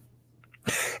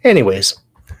 Anyways,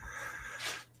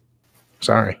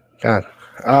 Sorry. God.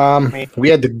 mean, We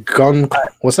had the gun.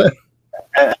 What's that?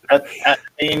 I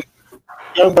mean,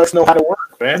 Young Bucks know how to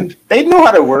work, man. They know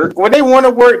how to work. When they want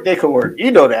to work, they can work.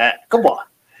 You know that. Come on.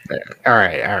 All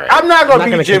right. I'm not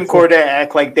going to be Jim Cornette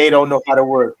act like they don't know how to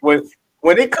work.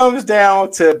 When it comes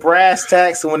down to brass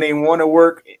tacks, when they want to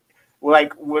work,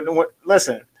 like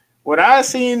listen, when I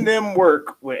seen them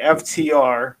work with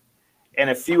FTR and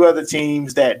a few other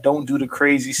teams that don't do the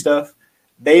crazy stuff,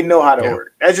 they know how to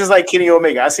work. That's just like Kenny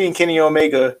Omega. I seen Kenny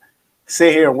Omega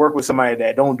sit here and work with somebody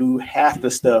that don't do half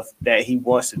the stuff that he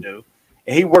wants to do.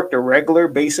 And he worked a regular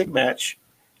basic match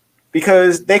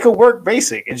because they could work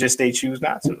basic and just they choose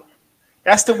not to.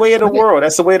 That's the way of the world.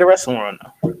 That's the way of the wrestling world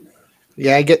now.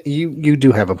 Yeah, I get you. You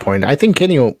do have a point. I think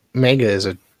Kenny Omega is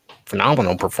a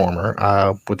phenomenal performer,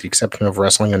 with the exception of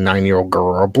wrestling a 9-year-old girl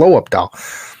or a blow-up doll.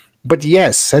 But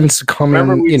yes, since coming,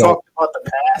 remember we talked about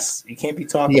the past. You can't be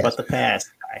talking about the past.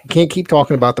 You can't keep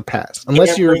talking about the past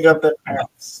unless you bring up the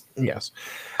past. Yes,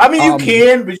 I mean you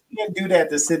can, but you can't do that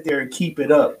to sit there and keep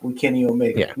it up with Kenny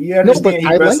Omega. Yeah, you understand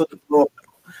he wrestled the floor.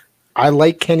 I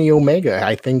like Kenny Omega.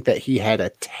 I think that he had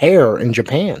a tear in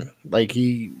Japan. Like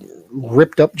he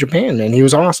ripped up Japan, and he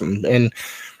was awesome. And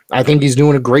I think he's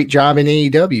doing a great job in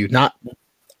AEW.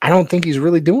 I don't think he's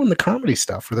really doing the comedy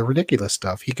stuff or the ridiculous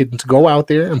stuff. He could go out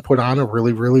there and put on a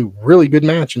really, really, really good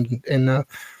match in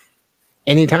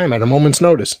any time at a moment's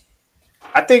notice.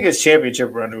 I think his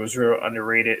championship run was real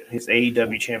underrated. His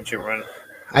AEW championship run.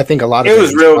 I think a lot of it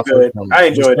was real good. I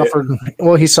enjoyed it.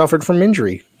 Well, he suffered from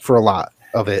injury for a lot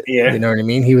of it. Yeah. You know what I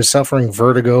mean? He was suffering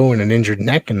vertigo and an injured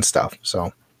neck and stuff.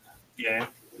 So yeah.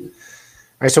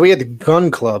 All right, so we had the Gun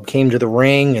Club came to the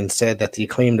ring and said that the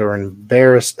Acclaimed are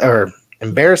embarrassed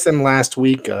them last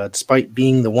week, despite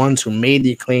being the ones who made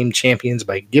the Acclaimed champions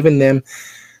by giving them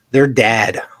their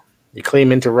dad. The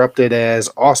Acclaimed interrupted as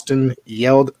Austin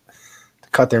yelled to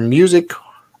cut their music,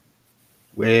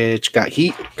 which got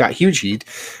huge heat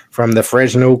from the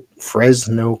Fresno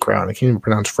crowd. I can't even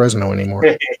pronounce Fresno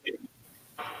anymore.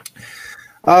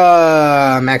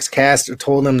 Max Caster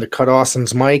told them to cut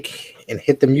Austin's mic and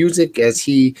hit the music as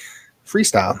he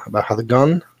freestyled about how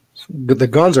the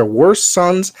Guns are worse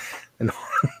sons than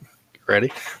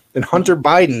than Hunter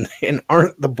Biden and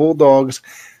aren't the Bulldogs,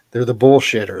 they're the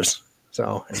bullshitters.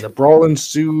 So, and the brawl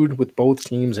ensued with both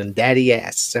teams, and Daddy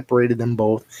Ass separated them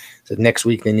both. Said next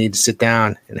week they need to sit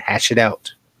down and hash it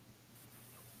out.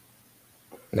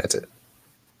 And that's it.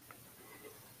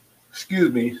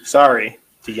 Excuse me. Sorry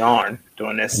to yawn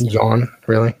doing this. Yawn?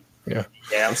 Really? Yeah.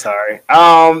 Yeah, I'm sorry.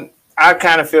 I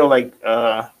kind of feel like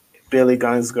Billy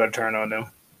Gunn's is going to turn on them.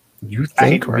 You think, I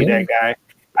hate to be that guy.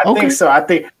 I think so. I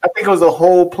think it was a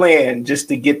whole plan just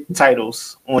to get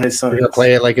titles on his son.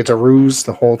 Play it like it's a ruse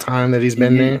the whole time that he's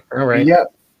been there. All right.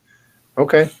 Yep.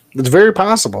 Okay. It's very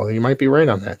possible. You might be right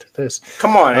on that.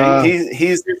 Come on,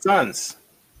 he's their sons.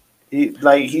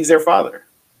 He's their father.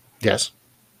 Yes.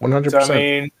 100%. So,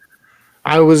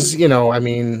 I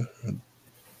mean,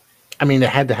 it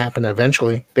had to happen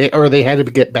eventually. They had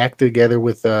to get back together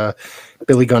with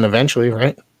Billy Gunn eventually,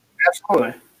 right?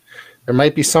 Absolutely. There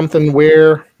might be something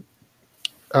where,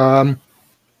 what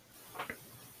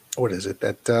is it?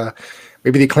 That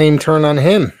maybe the Acclaim turn on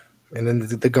him, and then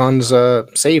the Guns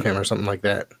save him or something like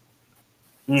that.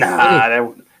 Nah, that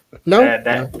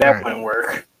right. wouldn't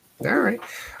work. All right,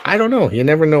 I don't know. You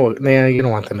never know. Nah, you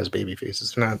don't want them as baby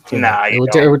faces. Not.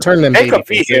 It would turn them. They could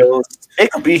be heels. They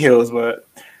could be heels, but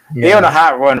they on a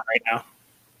hot run right now.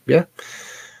 Yeah.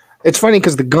 It's funny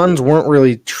because the Guns weren't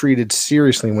really treated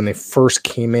seriously when they first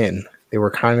came in. They were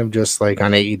kind of just like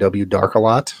on AEW Dark a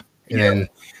lot, and then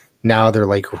now they're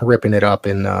like ripping it up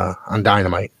in on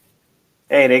Dynamite.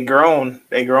 Hey, they grown.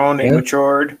 They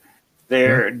matured.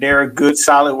 They're good,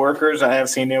 solid workers. I have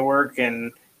seen their work,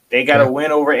 and they got a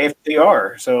win over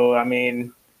FTR. So I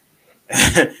mean,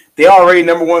 they already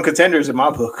number one contenders in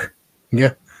my book.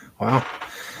 Yeah. Wow.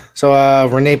 So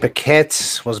Renee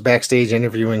Paquette was backstage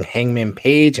interviewing Hangman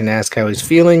Page and asked how he's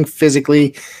feeling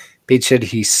physically. Page said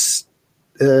he's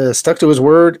stuck to his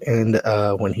word, and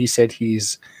when he said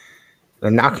he's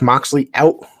going to knock Moxley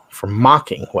out for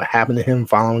mocking what happened to him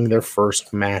following their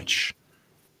first match.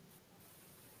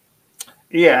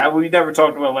 Yeah, we never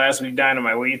talked about last week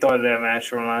Dynamite. What you thought of that match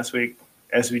from last week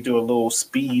as we do a little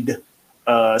speed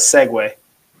segue?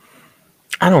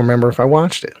 I don't remember if I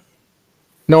watched it.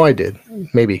 No, I did.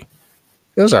 Maybe.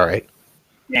 It was all right.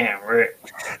 Damn, right.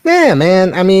 Yeah,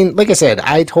 man. I mean, like I said,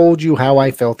 I told you how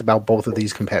I felt about both of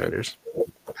these competitors.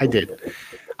 I did.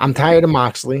 I'm tired of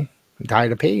Moxley. I'm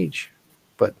tired of Page.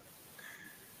 But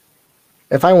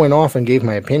if I went off and gave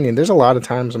my opinion, there's a lot of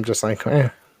times I'm just like,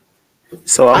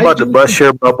 So I'm about to bust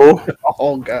your bubble.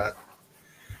 Oh, God.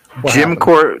 Jim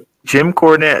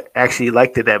Cornette actually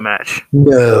liked it, that match.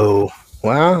 No.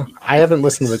 Well, I haven't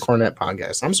listened to the Cornette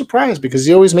podcast. I'm surprised because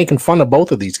he's always making fun of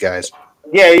both of these guys.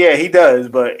 Yeah, he does,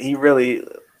 but he really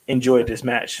enjoyed this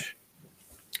match.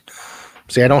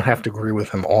 See, I don't have to agree with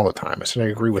him all the time. I said I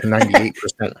agree with 98%.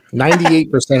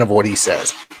 98% of what he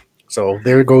says. So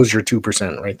there goes your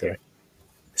 2% right there.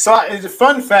 So it's a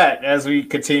fun fact as we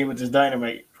continue with this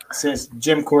Dynamite, since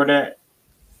Jim Cornette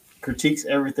critiques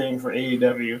everything for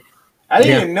AEW. I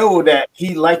didn't even know that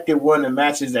he liked it one of the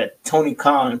matches that Tony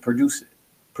Khan produced.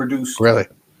 Really?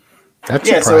 That's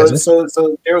surprising.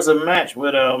 So there was a match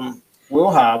with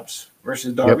Will Hobbs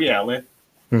versus Darby Allin.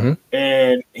 Mm-hmm.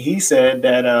 And he said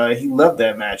that he loved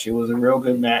that match. It was a real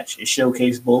good match. It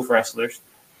showcased both wrestlers.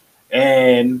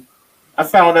 And I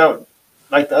found out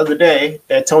like the other day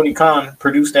that Tony Khan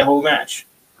produced that whole match.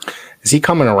 Is he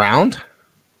coming around,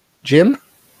 Jim?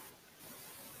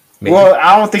 Maybe. Well,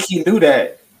 I don't think he knew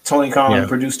that Tony Khan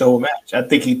produced the whole match. I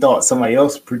think he thought somebody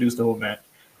else produced the whole match.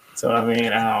 So, I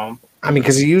mean,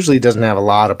 because he usually doesn't have a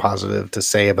lot of positive to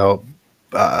say about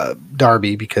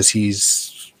Darby because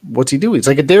what's he do? He's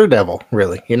like a daredevil,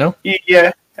 really, you know?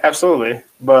 Yeah, absolutely.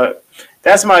 But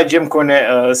that's my Jim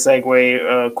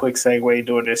Cornette quick segue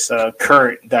during this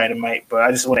current Dynamite. But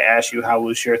I just want to ask you, how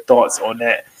was your thoughts on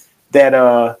that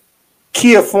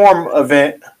Kia Forum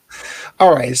event?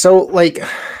 All right, so like,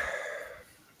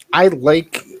 I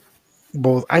like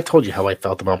both. I told you how I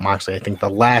felt about Moxley. I think the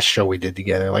last show we did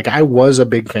together, like I was a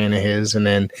big fan of his, and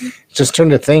then it just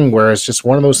turned a thing where it's just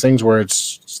one of those things where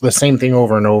it's the same thing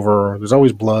over and over. There's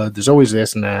always blood. There's always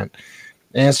this and that,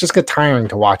 and it's just got tiring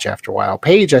to watch after a while.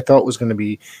 Paige, I thought was going to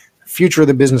be future of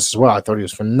the business as well. I thought he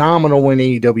was phenomenal when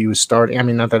AEW was starting. I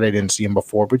mean, not that I didn't see him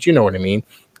before, but you know what I mean.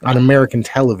 On American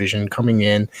television, coming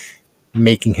in,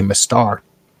 making him a star.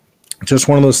 Just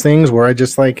one of those things where I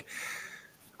just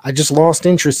lost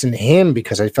interest in him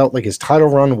because I felt like his title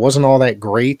run wasn't all that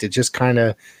great. It just kind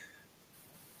of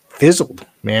fizzled,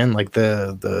 man. Like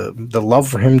the love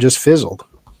for him just fizzled.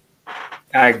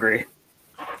 I agree.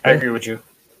 I agree with you.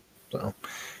 So,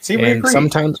 and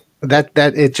sometimes that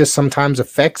it just sometimes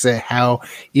affects it how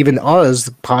even us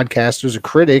podcasters or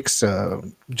critics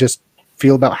just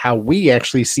feel about how we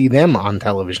actually see them on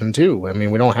television too. I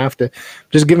mean, we don't have to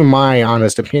just give them my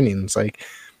honest opinions. Like,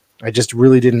 I just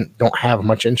really don't have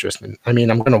much interest in. I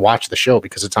mean, I'm going to watch the show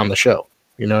because it's on the show.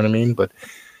 You know what I mean? But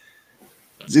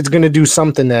it's going to do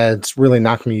something that's really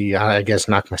knock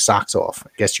my socks off,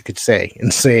 I guess you could say,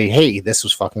 and say, hey, this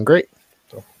was fucking great.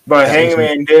 So, but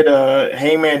Hangman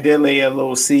did lay a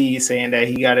little seed saying that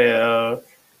he got to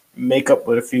make up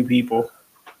with a few people.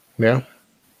 Yeah.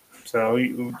 So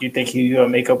you think he's going to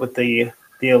make up with the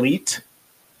elite?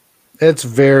 It's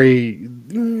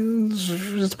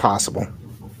possible.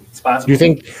 It's possible.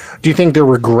 Do you think they're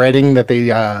regretting that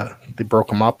they broke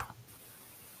him up?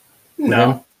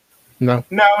 No. No,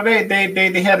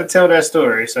 they had to tell that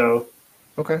story. So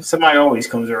okay, somebody always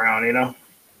comes around, you know.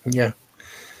 Yeah.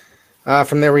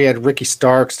 From there we had Ricky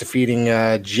Starks defeating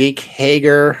Jake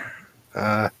Hager.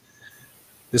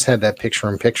 This had that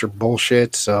picture-in-picture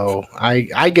bullshit, so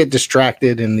I get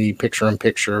distracted in the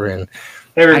picture-in-picture, and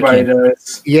everybody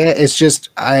does. Yeah, it's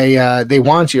just they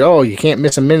want you. Oh, you can't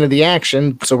miss a minute of the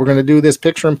action, so we're gonna do this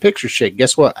picture-in-picture shit.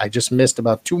 Guess what? I just missed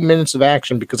about 2 minutes of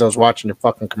action because I was watching the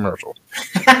fucking commercial.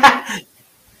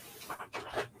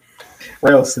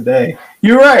 Rails today.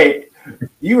 You're right.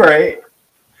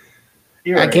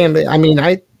 I can't. I mean,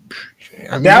 that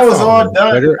was all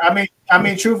done. I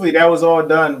mean, truthfully, that was all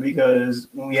done because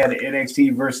when we had the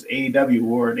NXT versus AEW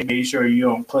war, they made sure you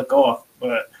don't click off.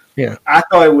 But yeah, I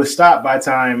thought it would stop by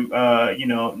time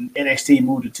NXT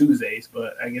moved to Tuesdays.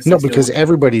 But I guess no, because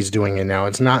everybody's doing it now.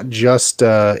 It's not just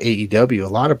AEW. A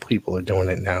lot of people are doing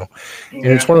it now, and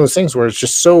it's one of those things where it's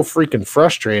just so freaking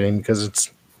frustrating because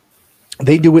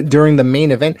they do it during the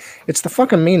main event. It's the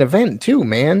fucking main event too,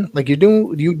 man. Like they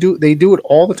do it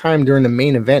all the time during the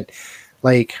main event.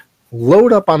 Like,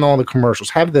 load up on all the commercials.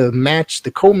 Have the match,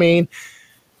 the co-main,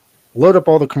 load up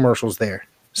all the commercials there.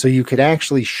 So you could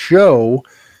actually show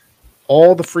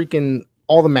all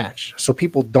the match. So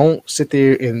people don't sit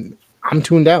there and I'm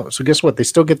tuned out. So guess what? They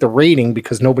still get the rating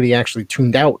because nobody actually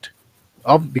tuned out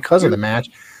because of the match.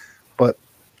 But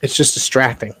it's just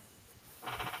distracting.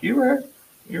 You're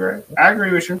right. I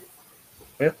agree with you.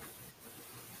 Yeah.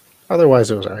 Otherwise,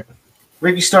 it was all right.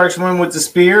 Ricky Starks won with the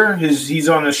spear. He's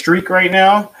on a streak right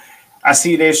now. I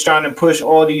see they're trying to push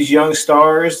all these young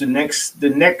stars, the next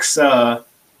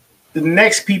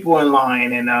people in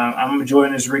line, and I'm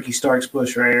enjoying this Ricky Starks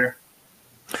push right here.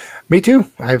 Me too.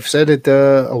 I've said it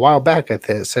a while back. I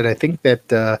think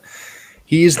that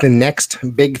he is the next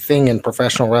big thing in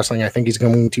professional wrestling. I think he's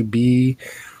going to be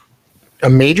a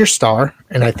major star,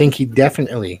 and I think he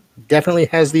definitely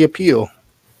has the appeal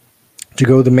to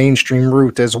go the mainstream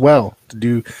route as well,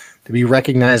 to be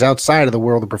recognized outside of the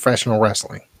world of professional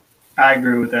wrestling. I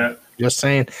agree with that. Just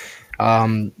saying.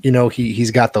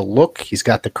 He's got the look, he's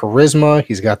got the charisma,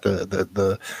 he's got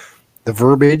the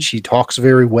verbiage. He talks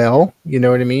very well. You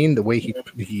know what I mean? The way he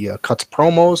cuts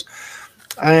promos,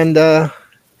 and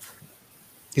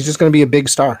he's just going to be a big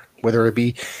star. Whether it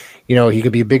be, he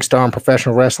could be a big star in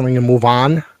professional wrestling and move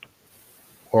on,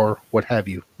 or what have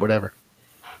you, whatever.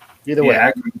 Either way. I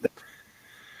agree with that.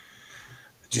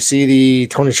 Did you see the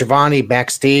Tony Schiavone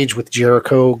backstage with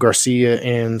Jericho, Garcia,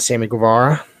 and Sammy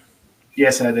Guevara?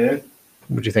 Yes, I did.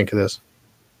 What'd you think of this?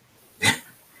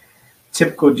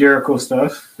 Typical Jericho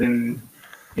stuff, and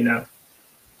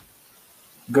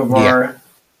Guevara,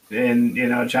 and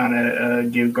trying to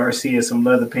give Garcia some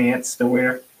leather pants to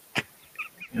wear.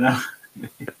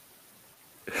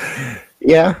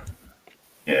 Yeah.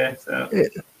 So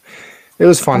it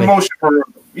was funny.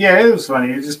 It was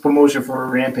funny. It was just promotion for a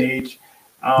Rampage.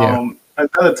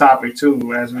 Another topic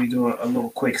too, as we do a little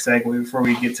quick segue before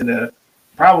we get to the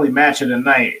probably match of the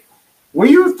night. What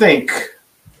do you think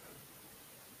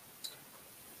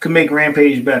could make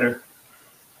Rampage better?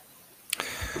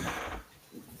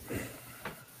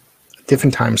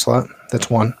 Different time slot. That's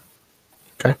one.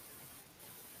 Okay.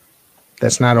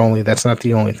 That's not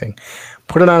the only thing.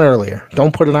 Put it on earlier.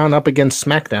 Don't put it on up against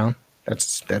SmackDown.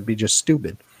 That'd be just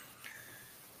stupid.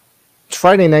 It's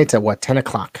Friday nights at 10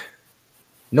 o'clock.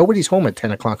 Nobody's home at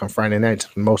 10 o'clock on Friday nights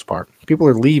for the most part. People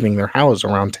are leaving their house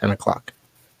around 10 o'clock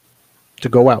to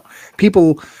go out.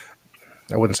 People,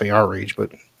 I wouldn't say our age,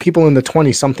 but people in the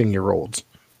 20-something-year-olds.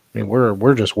 I mean,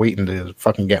 we're just waiting to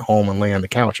fucking get home and lay on the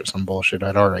couch or some bullshit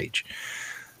at our age.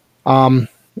 Am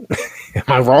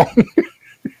I wrong?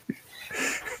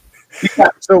 You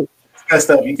got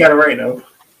it right, though.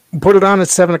 Put it on at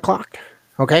 7 o'clock,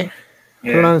 okay?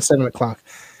 Yeah. Put it on at 7 o'clock.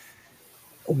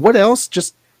 What else?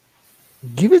 Just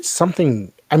give it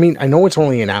something. I mean, I know it's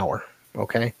only an hour,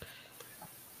 okay?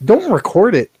 Don't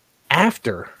record it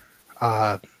after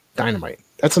Dynamite.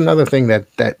 That's another thing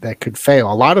that could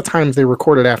fail. A lot of times they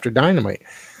record it after Dynamite.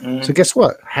 Mm-hmm. So guess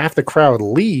what? Half the crowd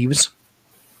leaves,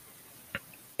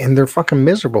 and they're fucking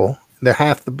miserable.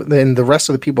 And the rest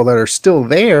of the people that are still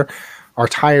there are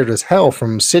tired as hell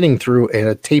from sitting through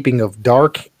a taping of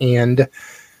Dark and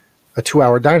a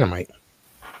 2-hour Dynamite.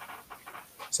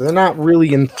 So they're not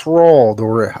really enthralled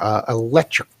or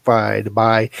electrified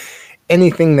by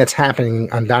anything that's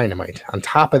happening on Dynamite. On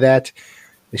top of that,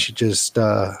 they should just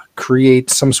create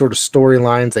some sort of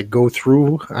storylines that go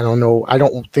through. I don't know. I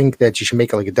don't think that you should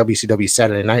make it like a WCW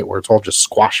Saturday Night where it's all just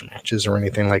squash matches or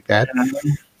anything like that.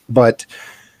 But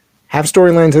have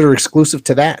storylines that are exclusive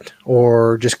to that,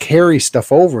 or just carry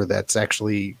stuff over that's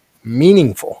actually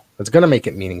meaningful. That's going to make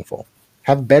it meaningful.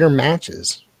 Have better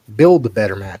matches. Build the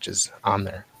better matches on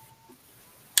there.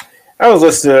 I was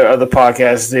listening to other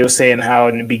podcasts. They were saying how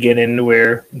in the beginning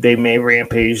where they made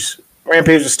Rampage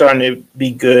was starting to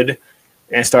be good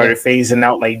and started phasing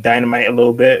out like Dynamite a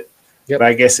little bit. Yep. But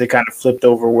I guess it kind of flipped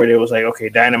over where it was like, okay,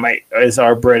 Dynamite is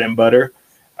our bread and butter.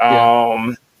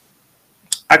 I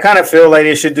kind of feel like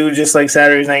they should do just like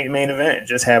Saturday's night main event.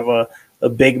 Just have a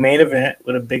big main event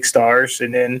with a big stars,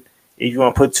 and then if you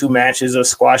want to put 2 matches or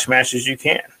squash matches, you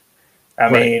can. I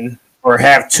mean, or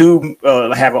have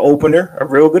have an opener, a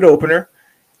real good opener,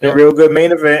 a real good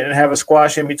main event, and have a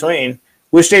squash in between,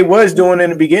 which they was doing in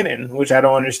the beginning, which I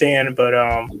don't understand, but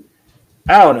I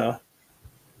don't know.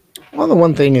 Well, the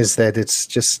one thing is that it's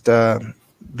just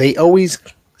they always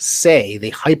say,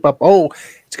 they hype up, oh,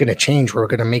 it's going to change, we're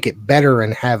going to make it better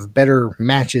and have better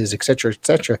matches, etc.,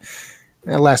 etc.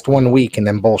 That last 1 week and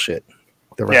then bullshit.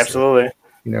 The rest absolutely. Of it,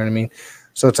 you know what I mean?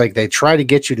 So it's like they try to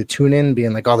get you to tune in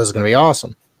being like, oh, this is going to be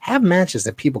awesome. Have matches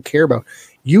that people care about.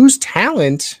 Use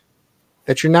talent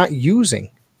that you're not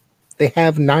using. They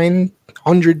have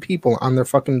 900 people on their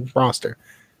fucking roster.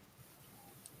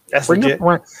 That's bring legit.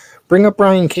 Bring up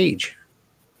Brian Cage.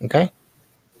 Okay?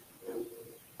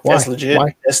 Why? That's legit.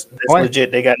 Why? That's Why?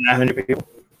 Legit. They got 900 people.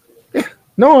 Yeah.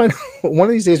 No, one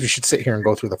of these days we should sit here and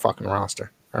go through the fucking roster.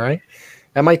 All right?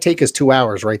 That might take us 2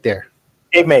 hours right there.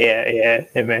 It may, yeah,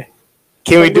 it may.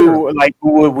 Can we do, like,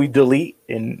 who would we delete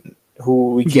and who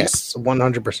would we keep? Yes,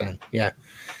 100%. Yeah.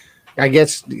 I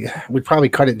guess we'd probably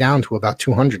cut it down to about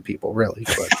 200 people, really.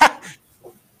 But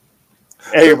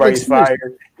everybody's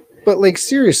fired. But, like,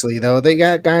 seriously, though, they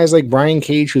got guys like Brian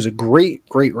Cage, who's a great,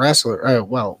 great wrestler.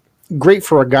 Great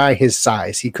for a guy his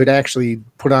size. He could actually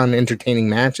put on entertaining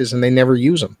matches, and they never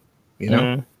use him, you know?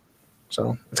 Mm-hmm.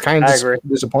 So it's kind of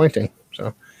disappointing. So,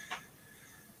 all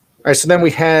right. So then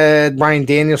we had Bryan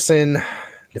Danielson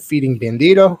defeating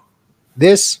Bandito.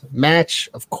 This match,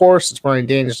 of course, it's Bryan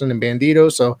Danielson and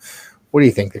Bandito. So, what do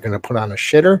you think? They're going to put on a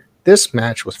shitter? This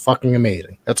match was fucking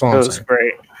amazing. That's all I'm saying.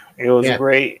 Great. It was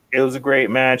great. It was a great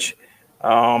match.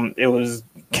 It was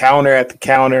counter at the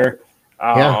counter.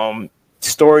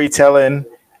 Storytelling.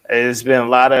 There's been a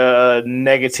lot of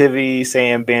negativity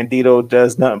saying Bandito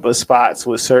does nothing but spots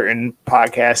with certain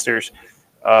podcasters.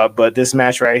 But this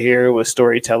match right here was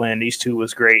storytelling. These two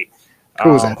was great.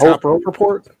 Who was that? Top Rope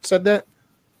Report said that?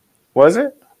 Was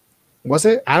it? Was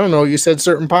it? I don't know. You said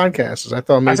certain podcasts. I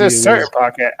thought maybe I said certain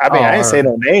podcast. I mean, I didn't say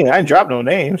no name. I didn't drop no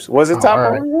names. Was it Top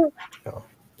Rope Report? No.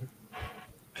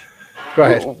 Go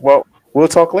ahead. Well, we'll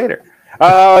talk later.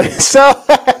 So,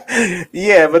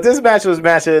 yeah, but this match was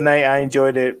match of the night. I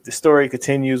enjoyed it. The story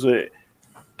continues with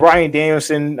Bryan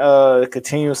Danielson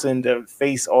continues to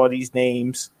face all these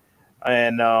names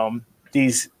and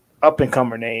these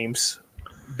up-and-comer names.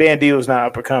 Bandito's not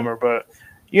up-and-comer, but,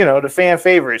 you know, the fan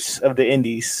favorites of the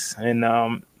indies.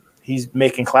 And he's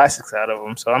making classics out of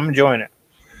them, so I'm enjoying it.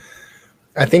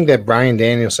 I think that Bryan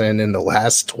Danielson in the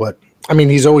last,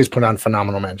 he's always put on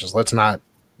phenomenal matches. Let's not,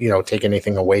 take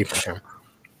anything away from him.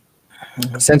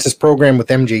 Since his program with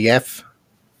MJF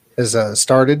has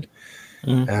started,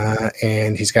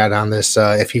 and he's got on this,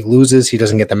 if he loses, he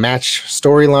doesn't get the match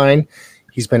storyline.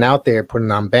 He's been out there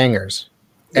putting on bangers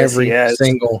every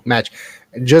single match.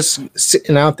 Just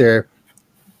sitting out there,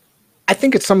 I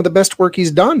think it's some of the best work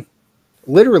he's done.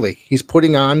 Literally, he's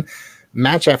putting on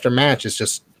match after match. It's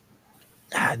just,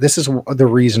 this is the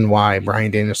reason why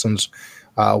Bryan Danielson's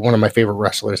one of my favorite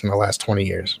wrestlers in the last 20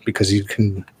 years, because he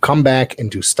can come back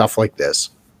and do stuff like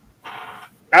this.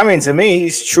 I mean, to me,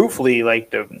 he's truthfully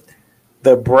like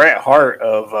the Bret Hart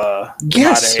of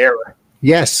modern era.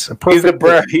 Yes, he's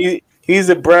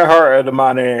the Bret Hart of the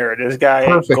modern era. This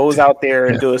guy goes out there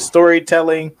and does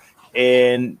storytelling,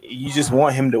 and you just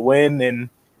want him to win and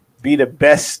be the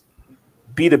best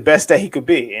that he could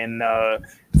be. And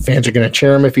fans are going to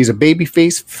cheer him if he's a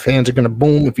babyface. Fans are going to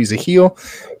boom if he's a heel.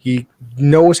 He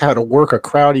knows how to work a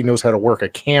crowd. He knows how to work a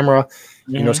camera.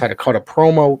 He knows how to cut a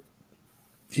promo.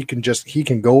 He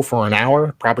can go for an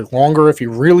hour, probably longer if he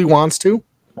really wants to.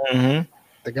 The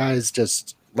guy's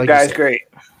just like, the guy's great.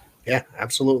 Yeah,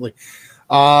 absolutely.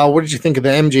 What did you think of the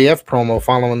MJF promo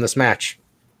following this match?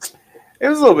 It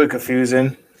was a little bit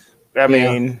confusing. I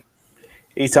mean,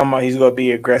 he's talking about he's going to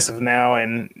be aggressive now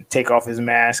and take off his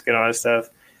mask and all that stuff.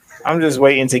 I'm just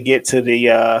waiting to get to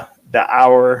the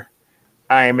hour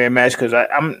Iron Man match, because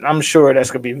I'm sure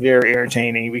that's going to be very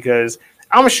entertaining, because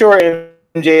I'm sure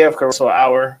MJF could wrestle an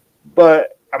hour,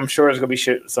 but I'm sure there's going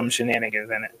to be some shenanigans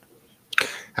in it.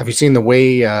 Have you seen the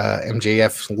way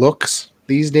MJF looks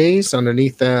these days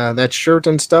underneath that shirt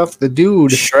and stuff? The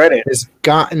dude shredded has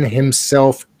gotten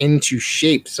himself into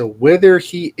shape. So whether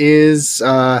he is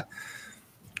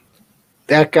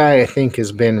that guy, I think,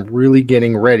 has been really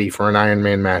getting ready for an Iron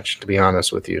Man match, to be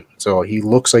honest with you. So he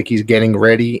looks like he's getting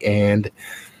ready, and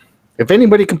if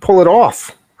anybody can pull it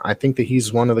off, I think that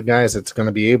he's one of the guys that's going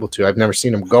to be able to. I've never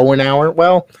seen him go an hour.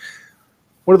 Well,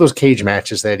 what are those cage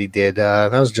matches that he did?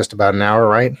 That was just about an hour,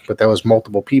 right? But that was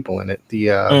multiple people in it.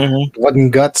 The Blood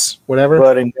and Guts, whatever.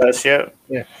 Blood and Guts, yeah.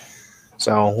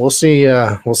 So we'll see.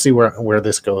 We'll see where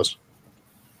this goes.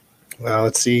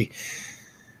 Let's see.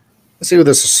 Let's see what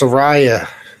this Saraya.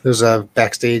 There's a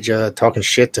backstage talking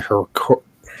shit to her,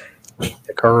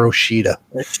 Hikaru Shida.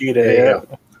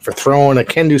 For throwing a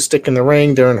kendo stick in the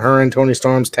ring during her and Toni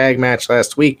Storm's tag match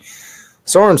last week.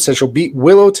 Storm said she'll beat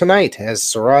Willow tonight, as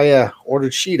Saraya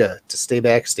ordered Shida to stay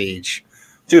backstage.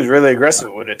 She was really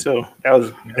aggressive with it too. That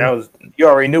was you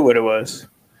already knew what it was.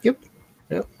 Yep.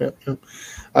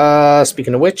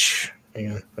 Speaking of which, hang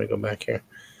on, let me go back here.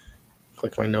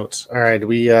 Click my notes. All right,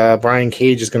 Brian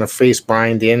Cage is going to face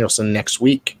Bryan Danielson next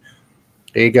week.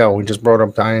 There you go. We just brought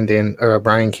up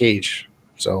Brian Cage,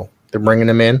 so they're bringing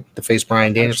him in to face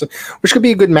Bryan Danielson, which could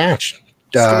be a good match.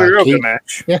 It's gonna be a real good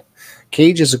match. Yeah,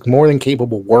 Cage is a more than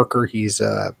capable worker. He's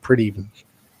pretty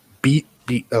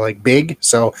big,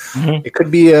 so it could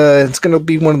be it's going to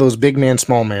be one of those big man,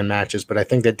 small man matches. But I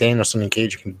think that Danielson and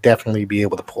Cage can definitely be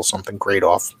able to pull something great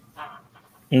off.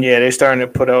 Yeah, they're starting to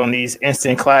put on these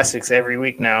instant classics every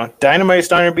week now. Dynamite is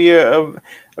starting to be a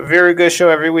very good show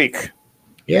every week.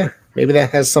 Yeah, maybe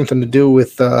that has something to do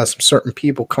with some certain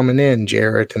people coming in,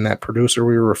 Jarrett, and that producer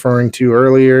we were referring to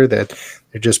earlier, that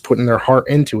they're just putting their heart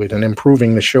into it and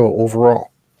improving the show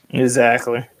overall.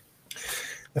 Exactly.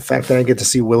 The fact that I get to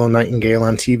see Willow Nightingale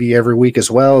on TV every week as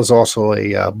well is also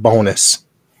a bonus.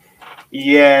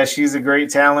 Yeah, she's a great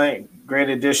talent, great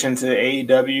addition to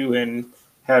AEW, and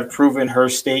have proven her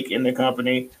stake in the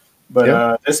company.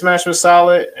 But this match was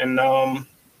solid, and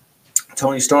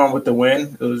Tony Storm with the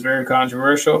win. It was very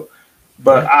controversial.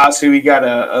 But obviously, we got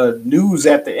a news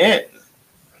at the end.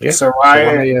 Yeah.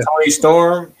 Saraya and Tony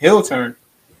Storm, heel turn.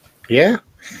 Yeah.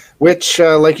 Which,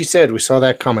 like you said, we saw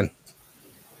that coming.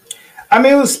 I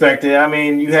mean, it was expected. I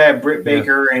mean, you had Britt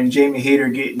Baker and Jamie Hayter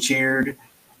getting cheered.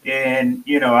 And,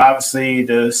 obviously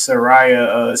the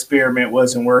Saraya experiment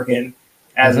wasn't working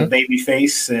as a baby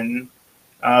face. And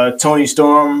Tony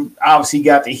Storm obviously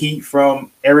got the heat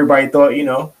from everybody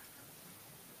thought,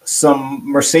 some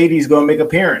Mercedes going to make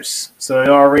appearance. So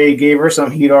they already gave her some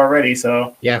heat already.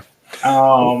 So, yeah.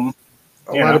 A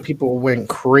lot of people went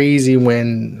crazy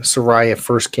when Saraya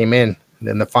first came in. And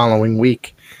then the following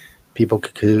week, people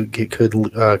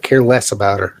could care less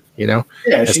about her,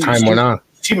 as time went on.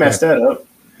 She messed that up.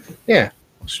 Yeah.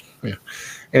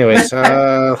 Anyways,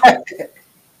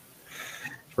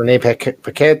 Renee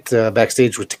Paquette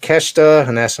backstage with Takeshita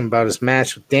and asked him about his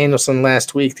match with Danielson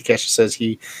last week. Takeshita says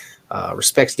he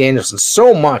respects Danielson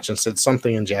so much and said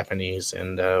something in Japanese.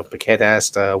 And Paquette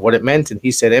asked what it meant, and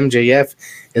he said MJF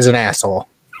is an asshole.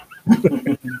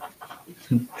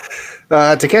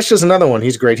 Takeshita's another one.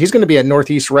 He's great. He's going to be at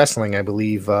Northeast Wrestling, I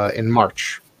believe, in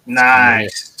March.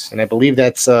 Nice. And I believe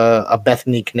that's a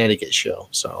Bethany, Connecticut show.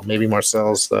 So maybe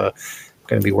Marcel's going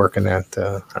to be working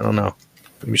that. I don't know.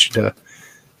 We should.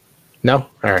 No?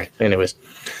 All right. Anyways.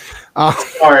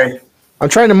 Sorry. I'm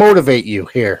trying to motivate you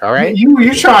here. All right.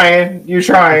 You're trying. You're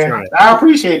trying. I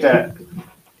appreciate that.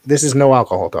 This is no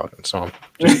alcohol talking, so I'm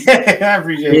I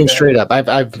appreciate being that. straight up.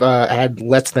 I've had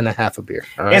less than a half a beer.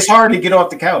 All right? It's hard to get off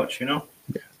the couch, Yeah.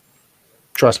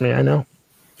 Trust me, I know.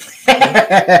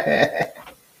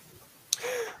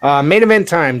 Main event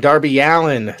time. Darby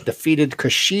Allin defeated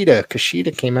Kushida.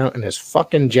 Kushida came out in his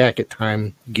fucking jacket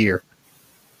time gear.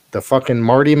 The fucking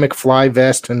Marty McFly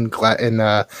vest and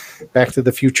Back to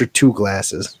the Future 2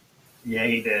 glasses. Yeah,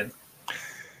 he did.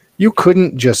 You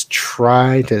couldn't just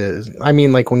try to... I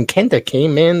mean, like when Kenta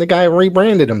came, man, the guy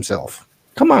rebranded himself.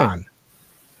 Come on.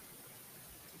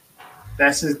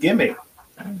 That's his gimmick.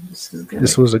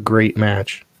 This was a great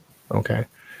match. Okay.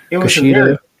 It was a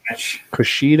great match.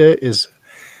 Kushida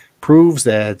proves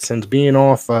that since being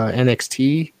off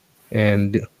NXT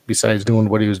and besides doing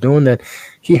what he was doing, that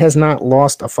he has not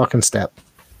lost a fucking step.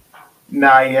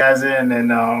 Nah, he hasn't,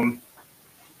 and I'm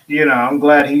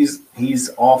glad he's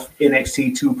off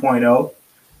NXT 2.0.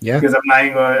 Yeah, because I'm not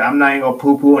even gonna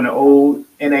poo poo on the old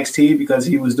NXT because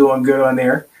he was doing good on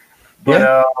there. But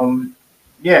I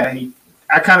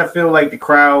kind of feel like the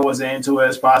crowd wasn't into it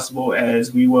as possible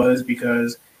as we was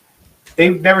because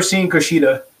they've never seen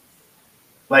Kushida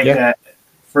like that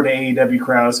for the AEW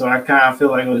crowd. So I kind of feel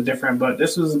like it was different. But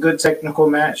this was a good technical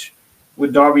match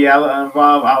with Darby Allin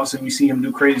involved. Obviously, we see him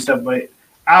do crazy stuff, but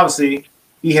obviously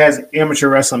he has amateur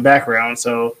wrestling background,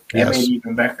 so it made it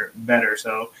even better.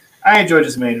 So I enjoyed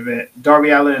this main event.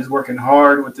 Darby Allin is working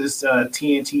hard with this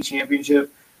TNT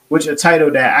Championship, which is a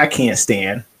title that I can't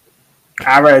stand.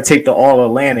 I'd rather take the All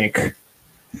Atlantic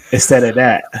instead of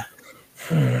that.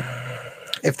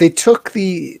 If they took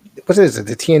the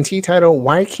TNT title,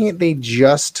 why can't they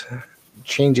just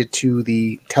change it to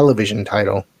the television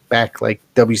title back like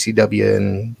WCW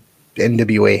and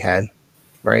NWA had,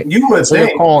 right? You would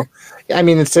think.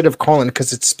 Instead of calling,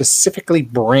 because it's specifically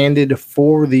branded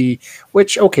for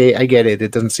which, okay, I get it.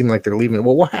 It doesn't seem like they're leaving.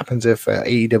 Well, what happens if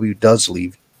AEW does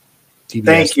leave TBS?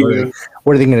 Thank you.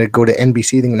 What are they going to go to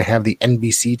NBC? They're going to have the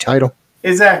NBC title?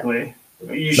 Exactly.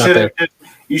 You should have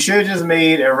just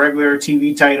made a regular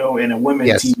TV title and a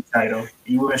women's TV title.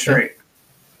 You went straight.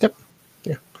 Yep.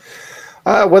 Yeah.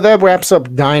 Well, that wraps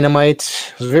up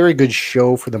Dynamite. It was a very good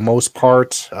show for the most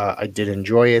part. I did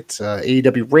enjoy it.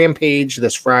 AEW Rampage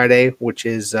this Friday, which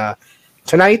is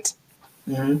tonight.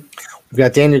 Mm-hmm. We've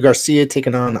got Daniel Garcia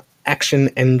taking on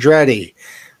Action Andrade.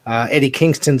 Eddie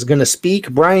Kingston's going to speak.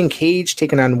 Brian Cage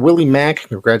taking on Willie Mack.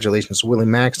 Congratulations to Willie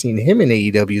Mack. Seeing him in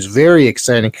AEW is very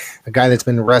exciting. A guy that's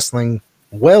been wrestling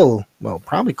well,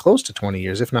 probably close to 20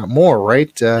 years, if not more,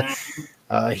 right?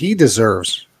 He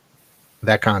deserves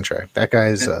that contract. That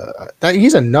guy's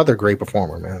he's another great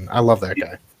performer, man. I love that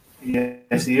guy.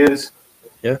 Yes, he is.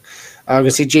 Yeah. We're going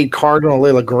to see Jade Cardinal,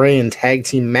 Layla Gray, and tag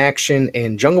team action.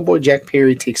 And Jungle Boy Jack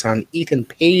Perry takes on Ethan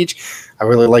Page. I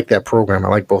really like that program. I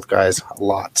like both guys a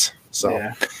lot.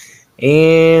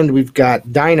 And we've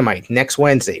got Dynamite next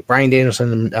Wednesday. Bryan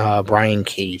Danielson and Brian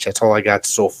Cage. That's all I got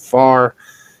so far.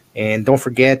 And don't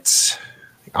forget,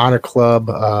 Honor Club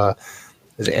will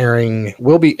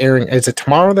be airing. Is it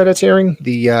tomorrow that it's airing?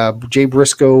 The Jay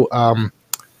Briscoe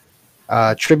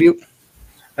tribute.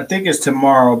 I think it's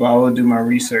tomorrow, but I will do my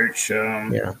research.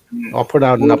 Yeah, I'll put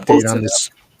out an update on this.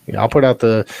 Yeah, I'll put out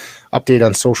the update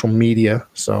on social media,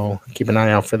 so keep an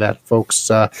eye out for that, folks.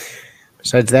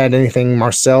 Besides that, anything,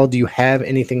 Marcel? Do you have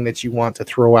anything that you want to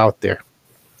throw out there?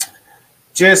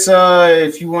 Just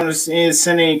if you want to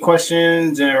send any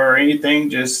questions or anything,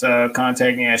 just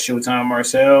contact me at Showtime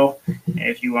Marcel. And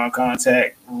if you want to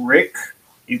contact Rick,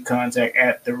 you contact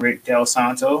at the Rick Del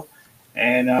Santo,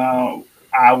 and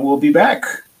I will be back,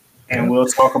 and we'll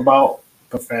talk about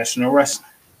professional wrestling.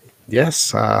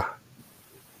 Yes.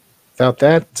 Without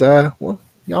that, well,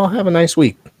 y'all have a nice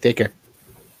week. Take care.